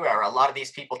post-World War II era. A lot of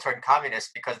these people turned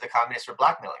communists because the communists were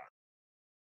blackmailing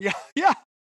them. Yeah.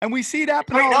 And we see it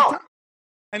happen all the time.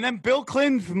 And then Bill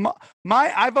Clinton,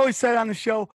 I've always said on the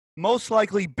show, most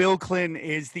likely Bill Clinton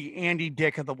is the Andy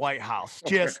Dick of the White House.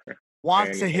 Just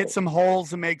wants to hit some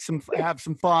holes and have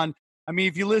some fun. I mean,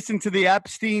 if you listen to the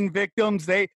Epstein victims,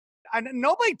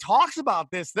 nobody talks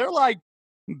about this. They're like,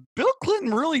 Bill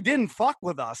Clinton really didn't fuck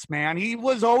with us, man. He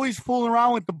was always fooling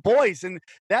around with the boys. And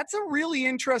that's a really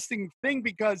interesting thing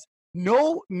because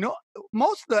most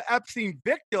of the Epstein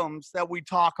victims that we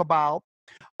talk about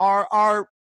are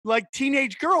like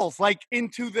teenage girls, like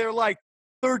into their like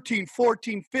 13,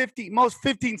 14, 15, most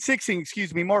 15, 16,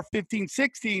 excuse me, more 15,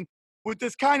 16, with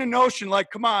this kind of notion like,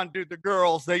 come on, dude, the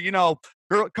girls,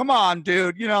 come on,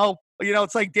 dude,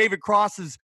 it's like David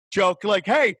Cross's joke, like,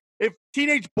 hey, if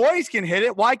teenage boys can hit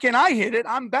it, why can't I hit it?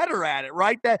 I'm better at it,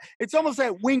 right? That it's almost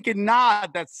that wink and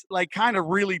nod that's like kind of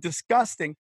really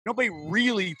disgusting. Nobody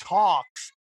really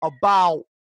talks about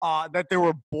that there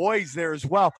were boys there as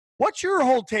well. What's your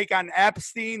whole take on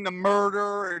Epstein, the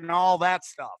murder, and all that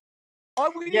stuff?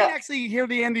 Oh, we didn't actually hear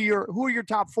the end of who are your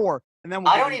top four, and then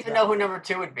I don't even know who number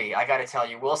 2 would be. I got to tell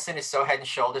you, Wilson is so head and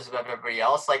shoulders above everybody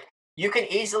else. Like, you can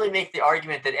easily make the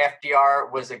argument that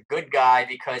FDR was a good guy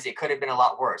because it could have been a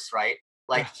lot worse, right?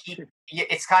 Like,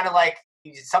 it's kind of like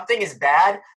something is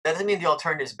bad, doesn't mean the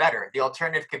alternative is better. The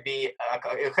alternative could be,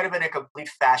 it could have been a complete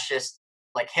fascist,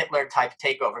 like Hitler-type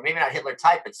takeover. Maybe not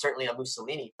Hitler-type, but certainly a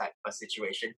Mussolini-type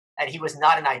situation. And he was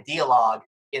not an ideologue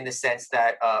in the sense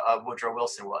that Woodrow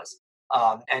Wilson was.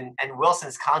 And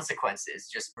Wilson's consequences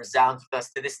just resound with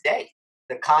us to this day.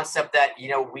 The concept that,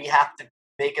 we have to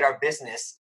make it our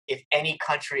business if any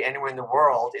country anywhere in the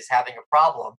world is having a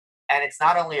problem, and it's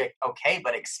not only okay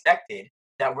but expected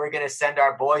that we're going to send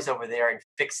our boys over there and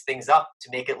fix things up to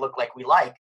make it look like we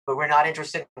like, but we're not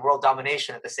interested in world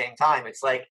domination at the same time. It's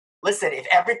like, listen, if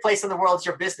every place in the world is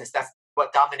your business, that's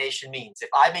what domination means. If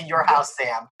I'm in your house,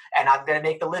 Sam, and I'm going to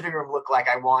make the living room look like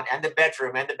I want, and the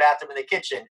bedroom and the bathroom and the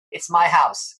kitchen, it's my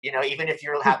house, even if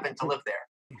you happen to live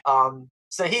there.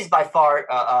 So he's by far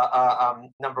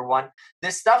number one.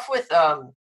 This stuff with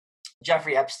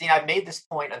Jeffrey Epstein, I've made this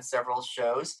point on several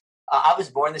shows. I was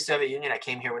born in the Soviet Union. I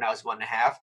came here when I was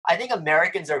 1.5. I think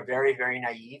Americans are very, very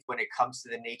naive when it comes to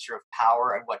the nature of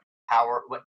power and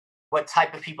what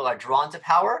type of people are drawn to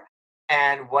power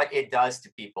and what it does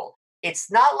to people.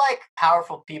 It's not like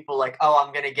powerful people like, oh,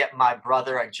 I'm going to get my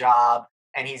brother a job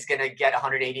and he's going to get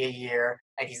 $180 a year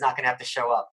and he's not going to have to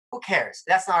show up. Who cares?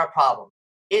 That's not a problem.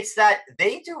 It's that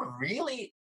they do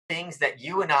really things that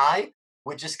you and I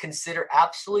would just consider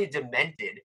absolutely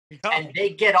demented. And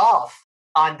they get off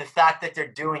on the fact that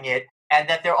they're doing it and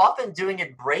that they're often doing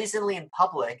it brazenly in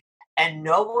public. And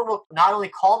no one will not only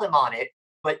call them on it,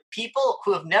 but people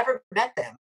who have never met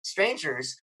them,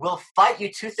 strangers, will fight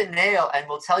you tooth and nail and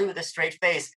will tell you with a straight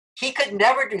face, he could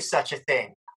never do such a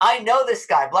thing. I know this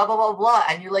guy, blah, blah, blah, blah.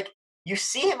 And you're like, you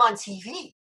see him on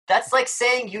TV. That's like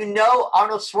saying you know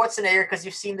Arnold Schwarzenegger because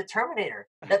you've seen The Terminator.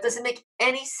 That doesn't make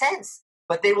any sense.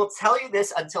 But they will tell you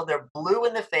this until they're blue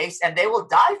in the face, and they will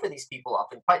die for these people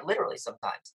often, quite literally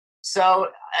sometimes. So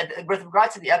with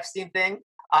regard to the Epstein thing,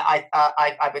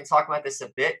 I've been talking about this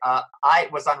a bit. I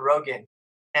was on Rogan,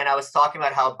 and I was talking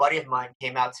about how a buddy of mine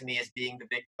came out to me as being the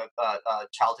victim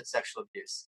of childhood sexual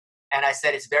abuse. And I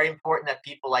said it's very important that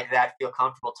people like that feel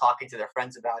comfortable talking to their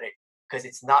friends about it, because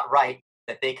it's not right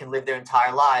that they can live their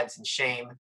entire lives in shame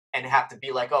and have to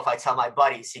be like, oh, if I tell my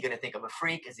buddy, is he going to think I'm a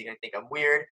freak? Is he going to think I'm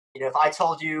weird? If I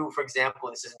told you, for example,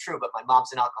 this isn't true, but my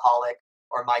mom's an alcoholic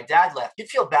or my dad left, you'd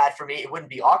feel bad for me. It wouldn't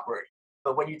be awkward.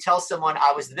 But when you tell someone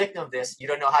I was the victim of this, you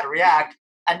don't know how to react.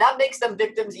 And that makes them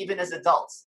victims even as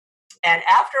adults. And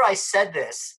after I said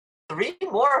this, 3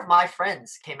 more of my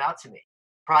friends came out to me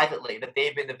privately that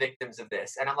they've been the victims of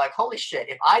this. And I'm like, holy shit,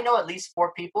 if I know at least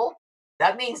 4 people,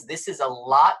 that means this is a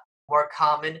lot more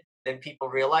common than people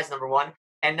realize, number one.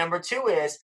 And number 2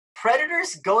 is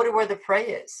predators go to where the prey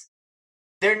is.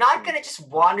 They're not going to just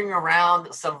wandering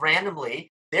around some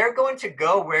randomly. They're going to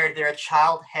go where there are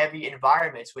child-heavy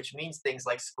environments, which means things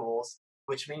like schools,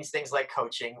 which means things like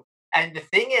coaching. And the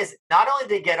thing is, not only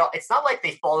they get, it's not like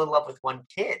they fall in love with one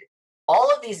kid.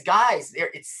 All of these guys,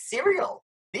 it's serial.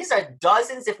 These are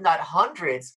dozens, if not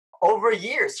hundreds, over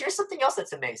years. Here's something else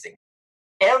that's amazing.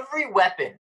 Every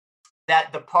weapon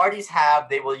that the parties have,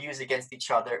 they will use against each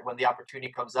other when the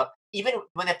opportunity comes up, even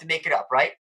when they have to make it up,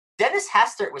 right? Dennis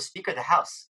Hastert was Speaker of the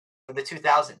House in the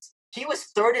 2000s. He was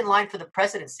 3rd in line for the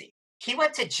presidency. He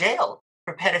went to jail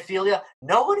for pedophilia.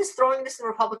 No one is throwing this in the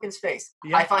Republicans' face.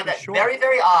 Yeah, I find that very,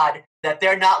 very odd that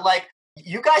they're not like,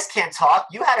 you guys can't talk.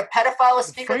 You had a pedophile as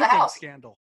Speaker of the House.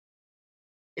 Scandal.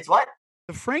 It's what?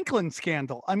 The Franklin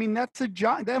scandal. I mean, that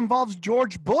involves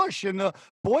George Bush and the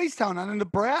Boys Town in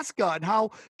Nebraska, and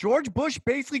how George Bush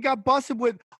basically got busted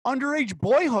with underage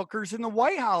boy hookers in the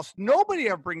White House. Nobody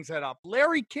ever brings that up.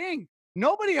 Larry King.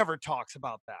 Nobody ever talks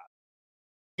about that.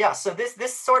 Yeah, so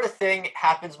this sort of thing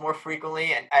happens more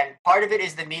frequently, and part of it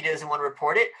is the media doesn't want to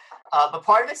report it, but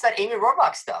part of it's that Amy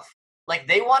Robach stuff. Like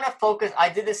they want to focus. I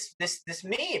did this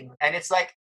meme, and it's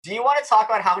like, do you want to talk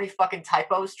about how many fucking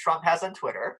typos Trump has on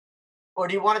Twitter, or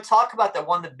do you want to talk about that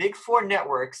one of the big four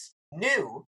networks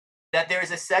knew that there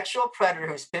is a sexual predator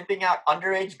who's pimping out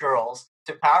underage girls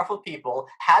to powerful people,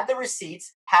 had the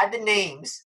receipts, had the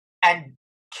names, and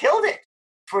killed it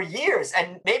for years?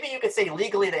 And maybe you could say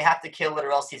legally they have to kill it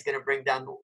or else he's going to bring down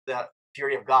the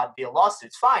fury of God via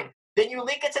lawsuits. Fine. Then you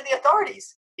leak it to the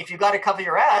authorities if you got to cover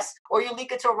your ass, or you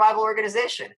leak it to a rival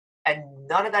organization. And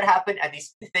none of that happened. And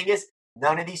the thing is,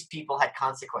 none of these people had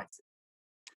consequences.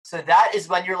 So that is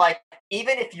when you're like,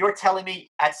 even if you're telling me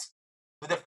at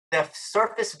the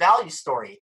surface value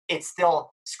story, it's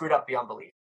still screwed up beyond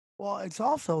belief. Well, it's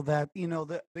also that,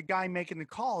 the guy making the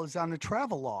call is on the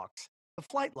travel logs, the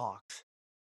flight logs.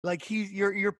 Like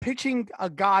you're pitching a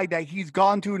guy that he's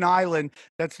gone to an island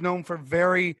that's known for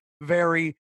very,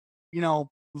 very,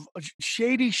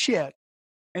 shady shit,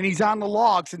 and he's on the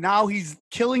logs, and now he's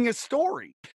killing his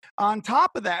story. On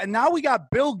top of that, and now we got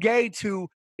Bill Gates, who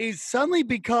is suddenly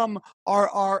become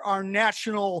our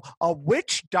national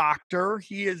witch doctor.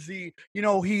 He is he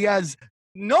has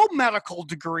no medical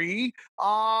degree,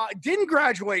 didn't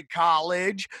graduate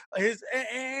college,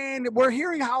 and we're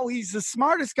hearing how he's the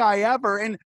smartest guy ever.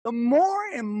 And the more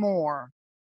and more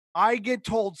I get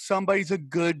told somebody's a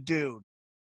good dude,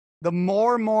 the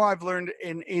more and more I've learned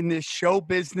in this show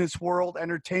business world,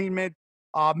 entertainment,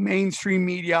 mainstream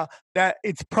media, that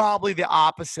it's probably the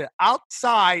opposite.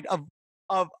 Outside of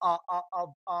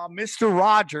Mr.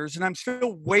 Rogers, and I'm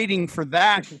still waiting for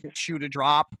that shoe to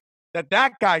drop,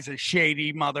 that guy's a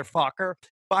shady motherfucker.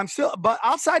 But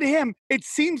outside of him, it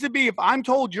seems to be, if I'm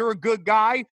told you're a good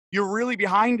guy, you're really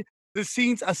behind the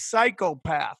scenes a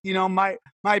psychopath. My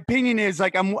opinion is,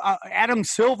 like, I'm Adam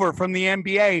Silver from the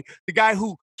NBA, the guy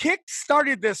who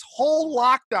kick-started this whole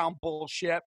lockdown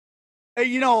bullshit.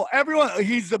 Everyone,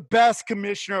 he's the best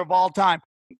commissioner of all time.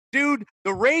 Dude,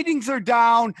 the ratings are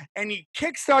down, and he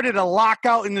kickstarted a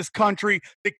lockout in this country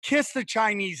to kiss the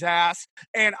Chinese ass,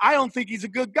 and I don't think he's a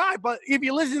good guy. But if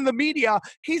you listen to the media,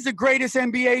 he's the greatest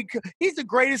he's the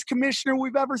greatest commissioner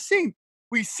we've ever seen.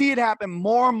 We see it happen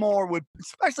more and more with,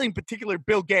 especially in particular,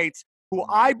 Bill Gates, who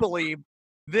I believe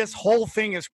this whole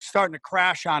thing is starting to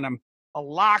crash on him a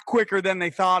lot quicker than they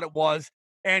thought it was.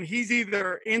 And he's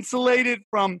either insulated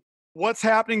from what's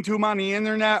happening to him on the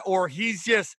internet, or he's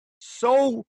just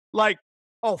so like,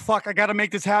 oh, fuck, I got to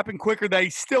make this happen quicker, that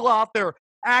he's still out there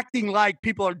acting like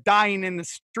people are dying in the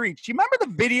streets. Do you remember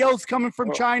the videos coming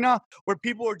from China where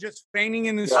people were just fainting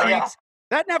in the streets? Yeah.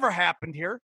 That never happened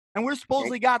here. And we're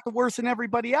supposedly got the worse than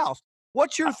everybody else.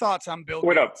 What's your thoughts on Bill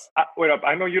Gates? Wait up.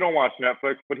 I know you don't watch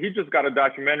Netflix, but he just got a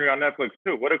documentary on Netflix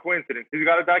too. What a coincidence. He's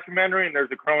got a documentary and there's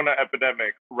a corona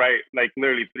epidemic, right? Like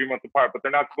literally 3 months apart, but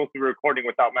they're not supposed to be recording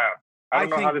without masks. I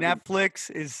think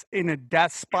Netflix is in a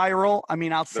death spiral.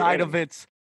 Outside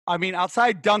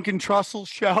Duncan Trussell's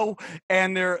show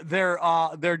and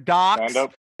their docs,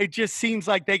 it just seems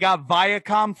like they got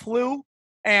Viacom flu.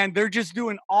 And they're just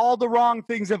doing all the wrong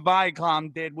things that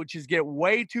Viacom did, which is get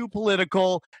way too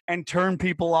political and turn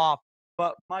people off.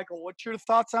 But, Michael, what's your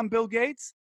thoughts on Bill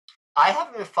Gates? I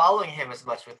haven't been following him as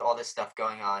much with all this stuff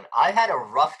going on. I had a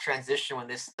rough transition when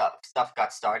this stuff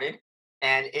got started.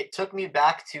 And it took me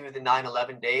back to the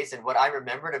 9/11 days. And what I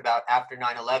remembered about after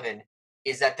 9/11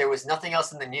 is that there was nothing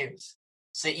else in the news.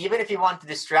 So even if you wanted to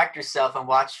distract yourself and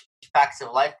watch Facts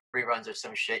of Life reruns or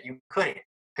some shit, you couldn't.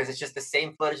 Because it's just the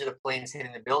same footage of the planes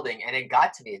hitting the building, and it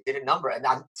got to me. It did a number, and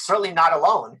I'm certainly not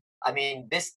alone. I mean,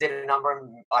 this did a number.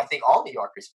 I think all New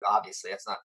Yorkers, obviously, that's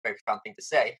not a very fun thing to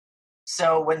say.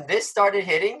 So when this started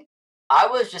hitting, I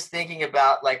was just thinking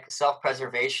about like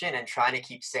self-preservation and trying to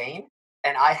keep sane.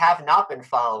 And I have not been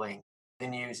following the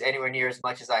news anywhere near as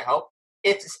much as I hope.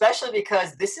 It's especially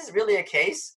because this is really a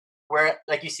case where,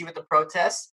 like you see with the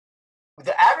protests,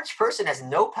 the average person has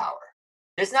no power.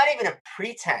 There's not even a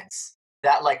pretense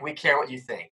that like we care what you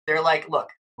think. They're like, look,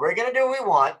 we're gonna do what we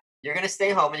want. You're gonna stay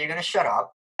home and you're gonna shut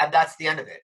up, and that's the end of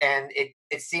it. And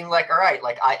it seemed like, all right,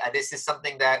 like this is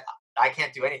something that I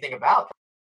can't do anything about.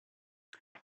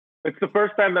 It's the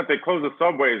first time that they closed the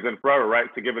subways in forever,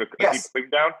 right? To give it a deep clean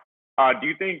down. Do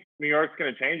you think New York's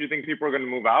gonna change? Do you think people are gonna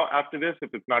move out after this if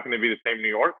it's not gonna be the same New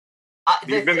York?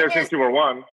 You've been there since you were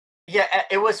one. Yeah,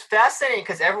 it was fascinating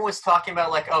because everyone was talking about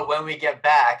like, oh, when we get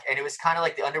back, and it was kind of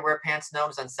like the underwear pants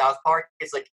gnomes on South Park.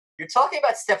 It's like, you're talking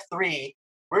about step 3,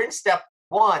 we're in step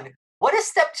 1. What does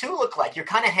step 2 look like? You're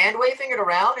kind of hand waving it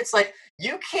around. It's like,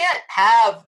 you can't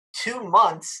have 2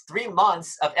 months, 3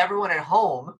 months of everyone at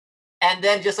home and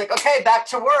then just like, okay, back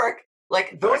to work.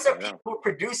 Like those are Exactly, yeah. people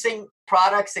producing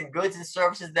products and goods and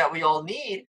services that we all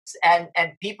need, and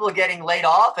people getting laid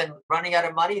off and running out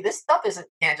of money. This stuff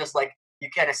can't just like you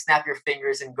kind of snap your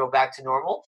fingers and go back to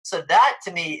normal. So that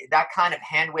to me, that kind of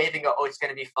hand waving, oh, it's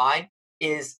going to be fine,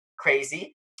 is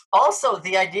crazy. Also,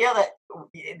 the idea that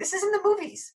this is in the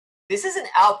movies. This is an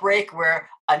outbreak where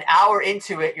an hour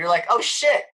into it, you're like, oh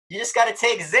shit, you just got to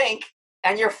take zinc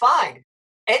and you're fine.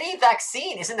 Any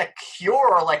vaccine isn't a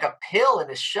cure or like a pill in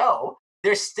a show.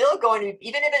 They're still going to,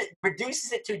 even if it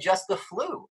reduces it to just the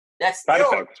flu, that's Side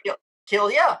still effects.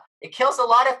 it kills a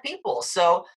lot of people.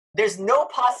 So there's no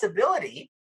possibility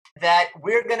that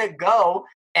we're going to go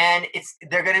and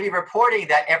they're going to be reporting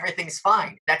that everything's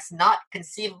fine. That's not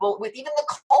conceivable with even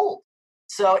the cold.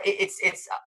 So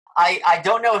I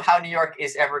don't know how New York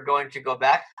is ever going to go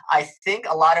back. I think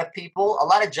a lot of people, a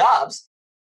lot of jobs,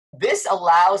 this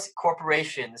allows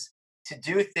corporations to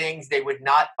do things they would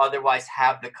not otherwise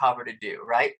have the cover to do,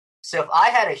 right? So if I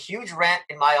had a huge rent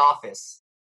in my office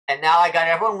and now I got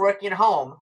everyone working at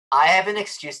home, I have an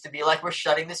excuse to be like, we're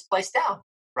shutting this place down,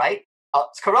 right?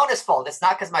 It's Corona's fault. It's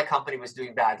not because my company was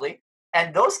doing badly.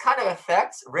 And those kind of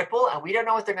effects ripple, and we don't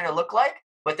know what they're going to look like,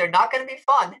 but they're not going to be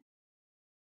fun.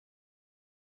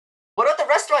 What about the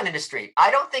restaurant industry?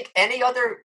 I don't think any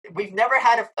other, we've never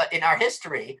had in our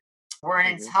history where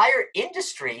an entire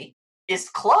industry is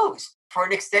closed for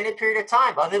an extended period of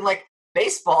time, other than like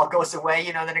baseball goes away,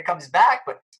 then it comes back,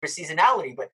 but for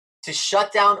seasonality. But to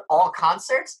shut down all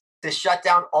concerts, to shut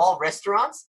down all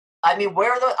restaurants, I mean,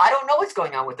 I don't know what's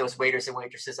going on with those waiters and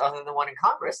waitresses other than the one in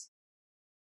Congress.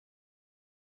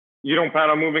 You don't plan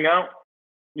on moving out?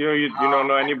 You don't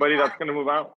know anybody that's going to move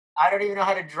out? I don't even know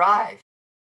how to drive.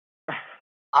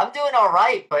 I'm doing all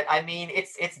right, but I mean,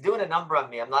 it's doing a number on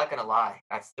me. I'm not gonna lie.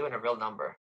 That's doing a real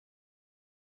number.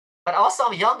 But also,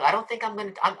 I'm young. I don't think I'm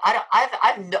gonna.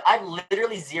 I've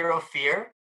literally zero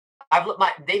fear.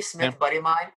 Dave Smith, buddy of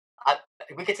mine.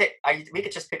 We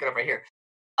could just pick it up right here.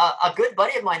 A good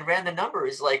buddy of mine ran the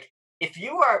numbers. Like, if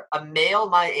you are a male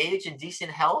my age in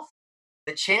decent health,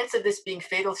 the chance of this being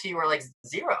fatal to you are like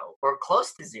zero or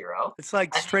close to zero. It's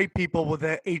like straight people with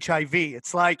HIV.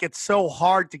 It's like it's so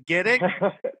hard to get it,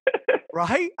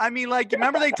 right? I mean, like,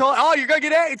 remember they told, oh, you're going to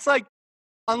get it? It's like,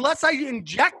 unless I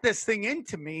inject this thing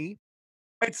into me,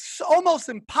 it's almost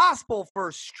impossible for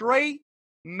a straight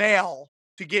male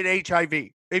to get HIV.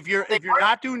 If you're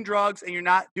not doing drugs and you're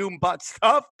not doing butt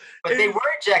stuff. But they were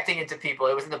injecting it to people.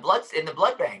 It was in the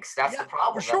blood banks. That's the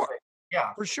problem. For sure.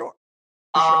 Yeah. For sure.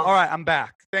 All right, I'm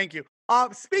back. Thank you.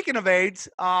 Speaking of AIDS,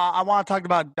 I want to talk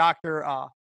about Dr.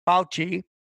 Fauci.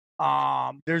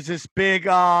 There's this big,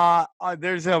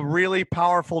 there's a really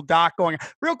powerful doc going.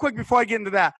 Real quick before I get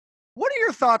into that, what are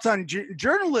your thoughts on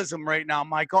journalism right now,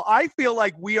 Michael? I feel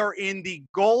like we are in the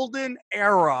golden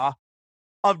era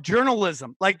of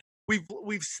journalism. Like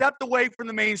we've stepped away from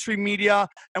the mainstream media,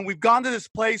 and we've gone to this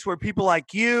place where people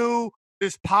like you,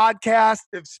 this podcast,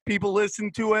 if people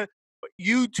listen to it,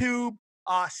 YouTube.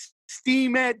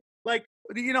 Steam it, like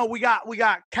we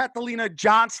got Catalina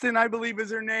Johnston, I believe is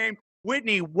her name,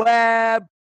 Whitney Webb,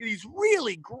 these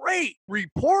really great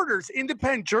reporters,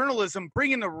 independent journalism,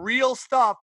 bringing the real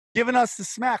stuff, giving us the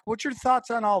smack. What's your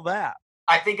thoughts on all that?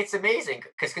 I think it's amazing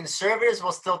because conservatives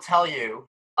will still tell you,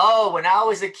 oh, when I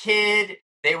was a kid,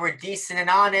 they were decent and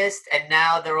honest, and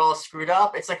now they're all screwed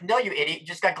up. It's like, no, you idiot, you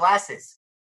just got glasses.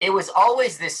 It was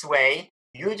always this way.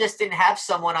 You just didn't have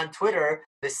someone on Twitter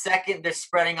the second they're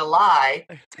spreading a lie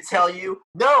to tell you,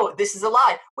 no, this is a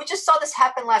lie. We just saw this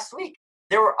happen last week.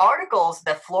 There were articles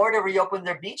that Florida reopened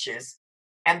their beaches,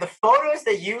 and the photos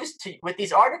they used with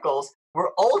these articles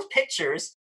were old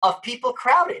pictures of people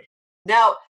crowded.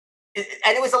 Now, and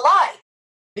it was a lie.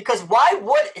 Because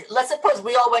let's suppose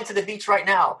we all went to the beach right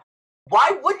now.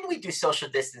 Why wouldn't we do social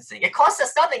distancing? It costs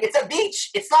us nothing. It's a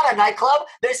beach. It's not a nightclub.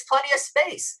 There's plenty of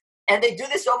space. And they do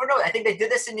this over and over. I think they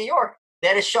did this in New York. They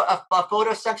had a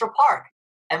photo of Central Park.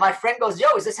 And my friend goes, yo,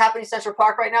 is this happening in Central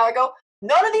Park right now? I go,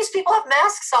 none of these people have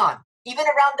masks on, even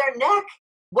around their neck.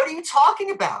 What are you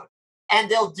talking about? And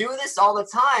they'll do this all the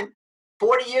time.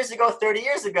 40 years ago, 30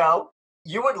 years ago,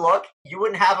 you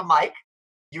wouldn't have a mic.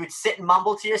 You would sit and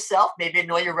mumble to yourself, maybe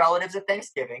annoy your relatives at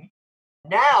Thanksgiving.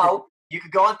 Now, you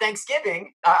could go on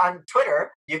Thanksgiving, on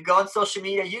Twitter, you could go on social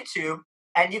media, YouTube,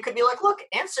 and you could be like, look,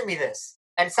 answer me this.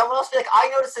 And someone else be like, I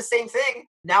noticed the same thing.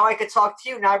 Now I could talk to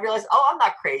you. Now I realize, oh, I'm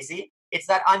not crazy. It's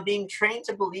that I'm being trained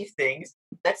to believe things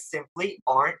that simply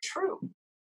aren't true.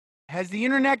 Has the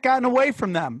internet gotten away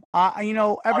from them?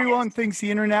 Everyone thinks the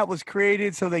internet was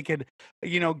created so they could,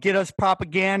 get us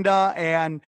propaganda,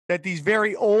 and that these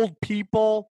very old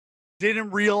people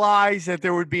didn't realize that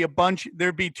there'd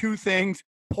be two things: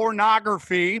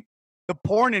 pornography the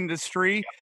porn industry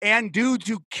and dudes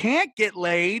who can't get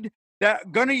laid that are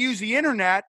going to use the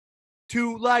internet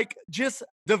to like just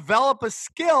develop a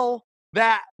skill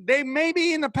that they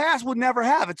maybe in the past would never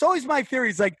have. It's always my theory.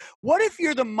 It's like, what if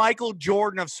you're the Michael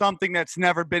Jordan of something that's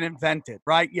never been invented,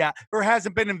 right? Yeah, or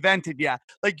hasn't been invented yet.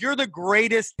 Like you're the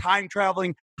greatest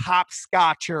time-traveling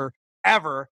hopscotcher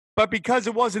ever, but because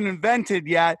it wasn't invented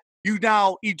yet, you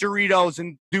now eat Doritos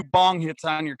and do bong hits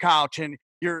on your couch, and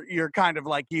you're kind of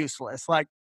like useless. Like,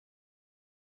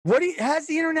 has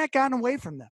the internet gotten away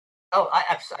from them? Oh,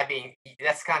 I mean,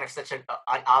 that's kind of such an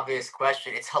obvious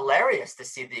question. It's hilarious to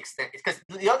see the extent, because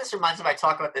this reminds me, I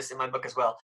talk about this in my book as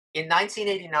well. In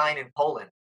 1989 in Poland,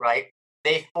 right,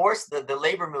 they forced the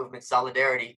labor movement,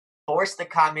 Solidarity, forced the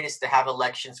communists to have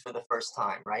elections for the first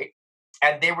time, right?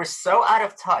 And they were so out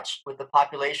of touch with the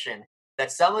population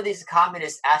that some of these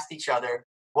communists asked each other,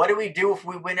 what do we do if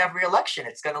we win every election?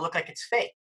 It's going to look like it's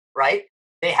fake, right?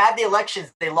 They had the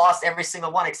elections, they lost every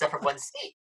single one except for one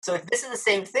seat. So if this is the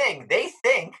same thing, they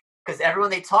think, because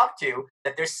everyone they talk to,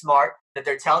 that they're smart, that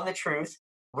they're telling the truth,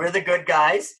 we're the good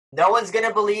guys, no one's going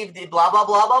to believe the blah, blah,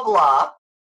 blah, blah, blah.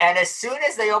 And as soon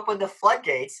as they open the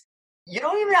floodgates, you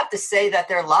don't even have to say that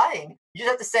they're lying. You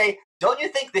just have to say, don't you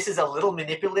think this is a little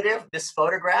manipulative, this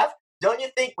photograph? Don't you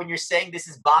think when you're saying this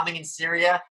is bombing in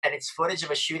Syria and it's footage of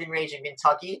a shooting range in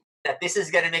Kentucky, that this is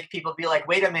going to make people be like,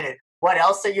 wait a minute, what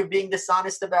else are you being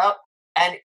dishonest about?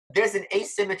 And there's an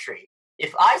asymmetry.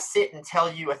 If I sit and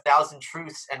tell you 1,000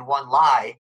 truths and one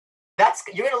lie,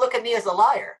 you're going to look at me as a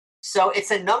liar. So it's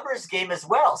a numbers game as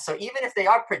well. So even if they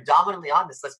are predominantly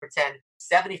honest, let's pretend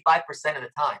 75% of the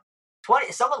time,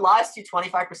 if someone lies to you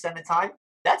 25% of the time,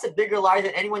 that's a bigger lie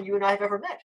than anyone you and I have ever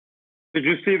met. Did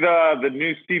you see the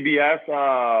new CBS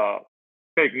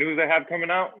fake news they have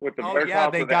coming out with the Bears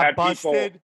house? They got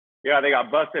busted. They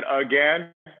got busted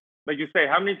again. Like you say,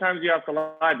 how many times do you have to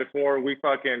lie before we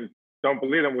fucking don't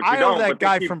believe them? I owe that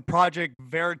guy from Project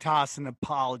Veritas an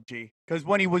apology, because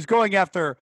when he was going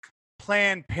after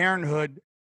Planned Parenthood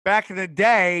back in the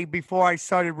day, before I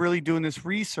started really doing this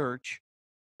research,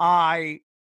 I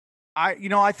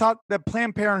thought that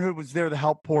Planned Parenthood was there to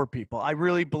help poor people. I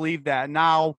really believed that.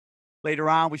 Now, later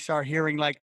on, we start hearing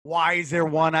like, why is there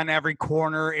one on every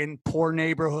corner in poor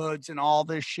neighborhoods and all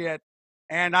this shit?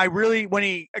 And I really, when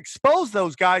he exposed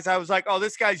those guys, I was like, oh,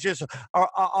 this guy's just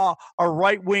a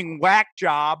right-wing whack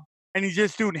job, and he's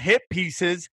just doing hit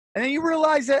pieces. And then you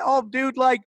realize that, oh, dude,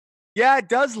 like, yeah, it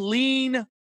does lean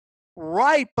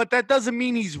right, but that doesn't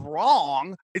mean he's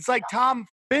wrong. It's like Tom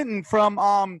Fitton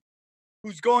from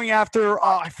who's going after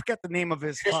I forget the name of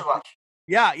his.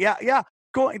 Yeah.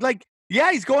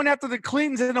 He's going after the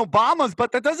Clintons and Obamas,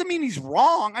 but that doesn't mean he's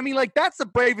wrong. I mean, like, that's the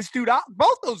bravest dude out.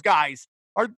 Both those guys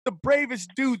are the bravest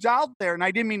dudes out there. And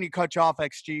I didn't mean to cut you off,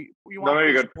 XG.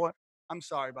 You're good. I'm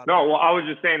sorry about that. No, well, I was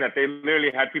just saying that they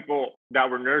literally had people that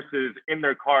were nurses in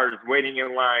their cars waiting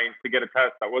in line to get a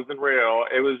test that wasn't real.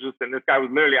 It was just, and this guy was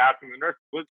literally asking the nurse,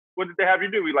 what did they have you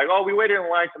do? He's like, oh, we waited in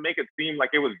line to make it seem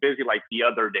like it was busy like the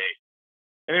other day.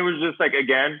 And it was just like,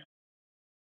 again,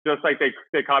 just like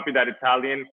they copied that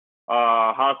Italian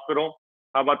hospital.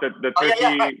 How about the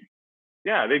Turkey?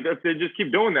 Yeah, they just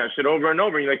keep doing that shit over and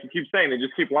over. And like you keep saying, they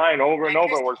just keep lying over and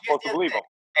over, and we're supposed to believe them.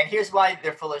 And here's why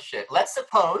they're full of shit. Let's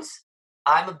suppose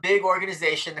I'm a big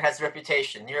organization that has a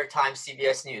reputation, New York Times,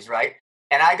 CBS News, right?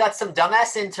 And I got some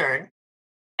dumbass intern,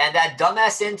 and that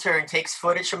dumbass intern takes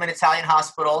footage from an Italian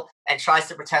hospital and tries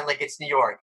to pretend like it's New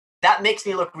York. That makes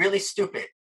me look really stupid.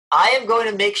 I am going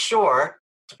to make sure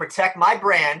to protect my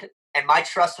brand and my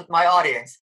trust with my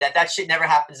audience that shit never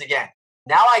happens again.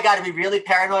 Now I got to be really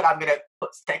paranoid. I'm going to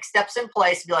take steps in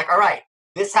place and be like, all right,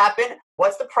 this happened.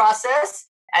 What's the process?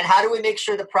 And how do we make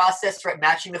sure the process for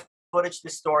matching the footage to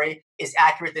the story is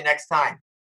accurate the next time?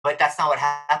 But that's not what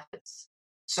happens.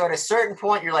 So at a certain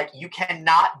point, you're like, you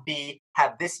cannot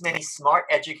have this many smart,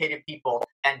 educated people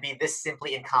and be this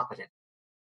simply incompetent.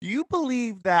 Do you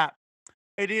believe that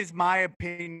it is my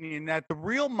opinion that the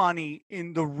real money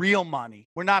in the real money,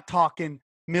 we're not talking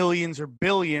millions or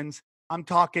billions, I'm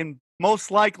talking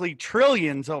most likely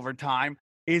trillions over time,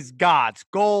 is God's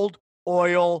gold,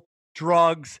 oil,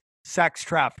 drugs, sex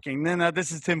trafficking. Then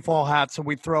this is tinfoil hat, so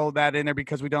we throw that in there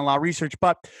because we've done a lot of research.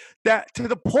 But that to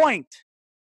the point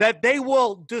that they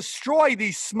will destroy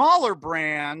these smaller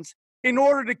brands in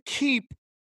order to keep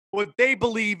what they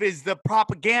believe is the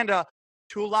propaganda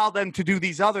to allow them to do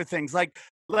these other things. Like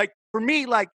for me,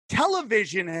 like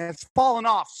television has fallen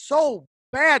off so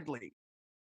badly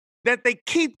that they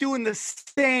keep doing the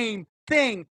same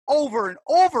thing over and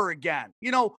over again. You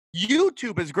know,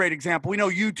 YouTube is a great example. We know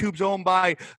YouTube's owned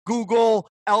by Google,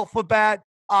 Alphabet,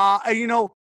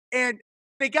 and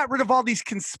they got rid of all these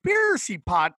conspiracy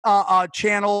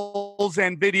channels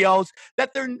and videos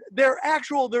that their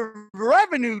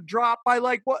revenue dropped by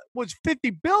like what was 50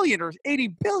 billion or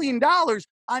 80 billion dollars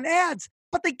on ads,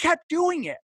 but they kept doing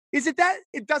it. Is it that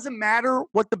it doesn't matter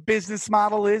what the business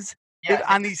model is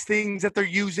on these things that they're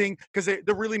using because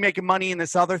they're really making money in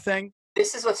this other thing?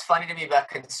 This is what's funny to me about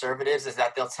conservatives is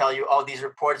that they'll tell you, oh, these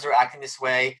reporters are acting this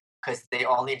way because they're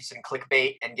only interested in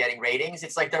clickbait and getting ratings.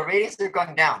 It's like the ratings are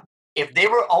going down. If they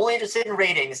were only interested in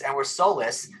ratings and were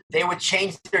soulless, they would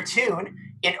change their tune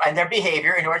and their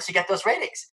behavior in order to get those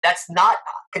ratings. That's not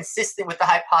consistent with the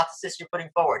hypothesis you're putting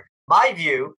forward. My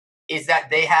view is that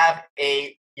they have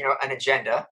an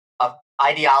agenda of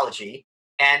ideology,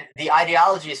 and the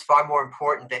ideology is far more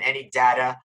important than any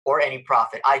data or any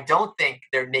profit. I don't think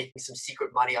they're making some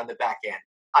secret money on the back end.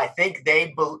 I think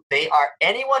they are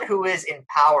anyone who is in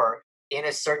power in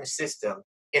a certain system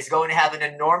is going to have an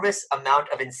enormous amount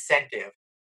of incentive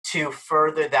to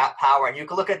further that power. And you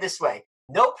can look at it this way.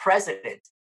 No president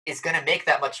is going to make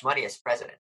that much money as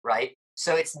president, right?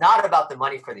 So it's not about the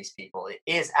money for these people. It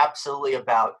is absolutely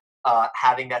about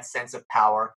having that sense of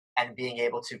power and being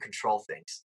able to control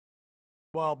things.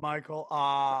 Well, Michael,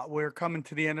 we're coming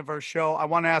to the end of our show. I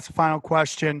want to ask a final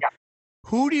question. Yeah.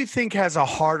 Who do you think has a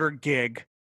harder gig?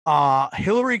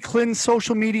 Hillary Clinton's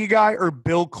social media guy or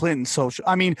Bill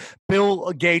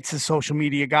Gates' social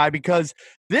media guy? Because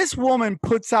this woman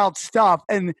puts out stuff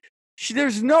and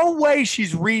there's no way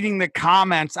she's reading the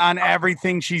comments on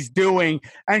everything she's doing,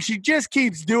 and she just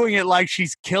keeps doing it like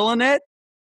she's killing it.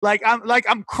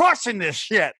 I'm crushing this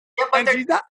shit. Yeah, but she's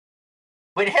not.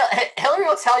 But Hillary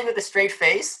will tell you with a straight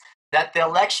face that the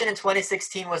election in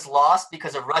 2016 was lost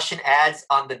because of Russian ads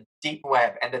on the deep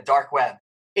web and the dark web.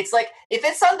 It's like, if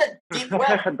it's on the deep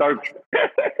web, who's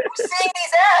seeing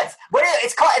these ads?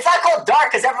 It's not called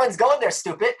dark because everyone's going there,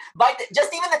 stupid. But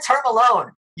just even the term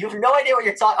alone, you have no idea what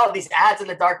you're talking. Oh, these ads on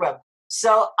the dark web.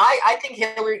 So I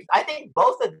think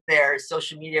both of their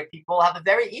social media people have a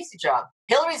very easy job.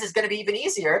 Hillary's is going to be even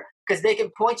easier because they can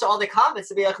point to all the comments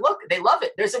and be like, look, they love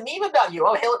it. There's a meme about you.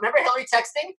 Oh, remember Hillary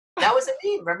texting? That was a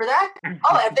meme. Remember that?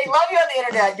 Oh, if they love you on the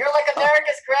internet, you're like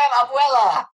America's grand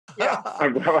abuela. Yeah.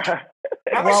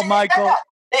 Well, Michael,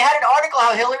 they had an article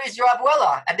how Hillary's your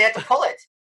abuela, and they had to pull it.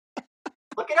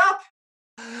 Look it up.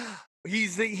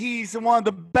 He's one of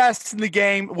the best in the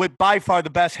game with by far the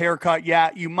best haircut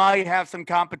yet. You might have some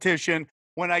competition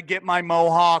when I get my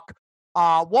mohawk.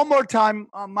 One more time,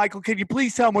 Michael, can you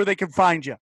please tell them where they can find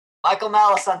you? Michael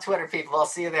Malice on Twitter, people. I'll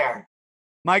see you there.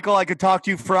 Michael, I could talk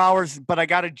to you for hours, but I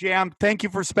got a jam. Thank you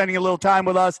for spending a little time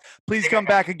with us. Please come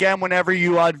back again whenever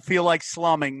you feel like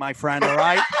slumming, my friend, all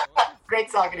right?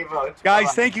 Great talking to you both. Guys,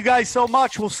 bye-bye. Thank you guys so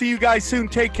much. We'll see you guys soon.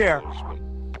 Take care.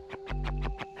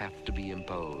 Have to be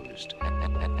imposed,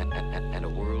 and a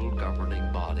world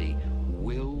governing body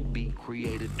will be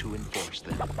created to enforce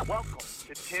them. Welcome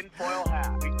to Tinfoil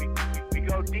Hat. We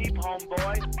go deep,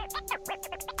 homeboy.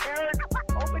 Aaron,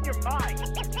 open your mind.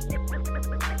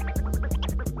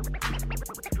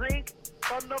 Drink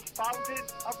from the fountain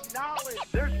of knowledge.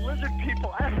 There's lizard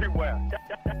people everywhere.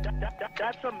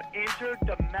 That's some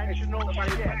interdimensional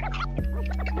shit.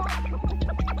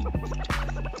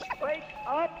 Wake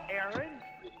up, Aaron.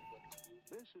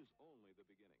 This is only the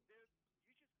beginning.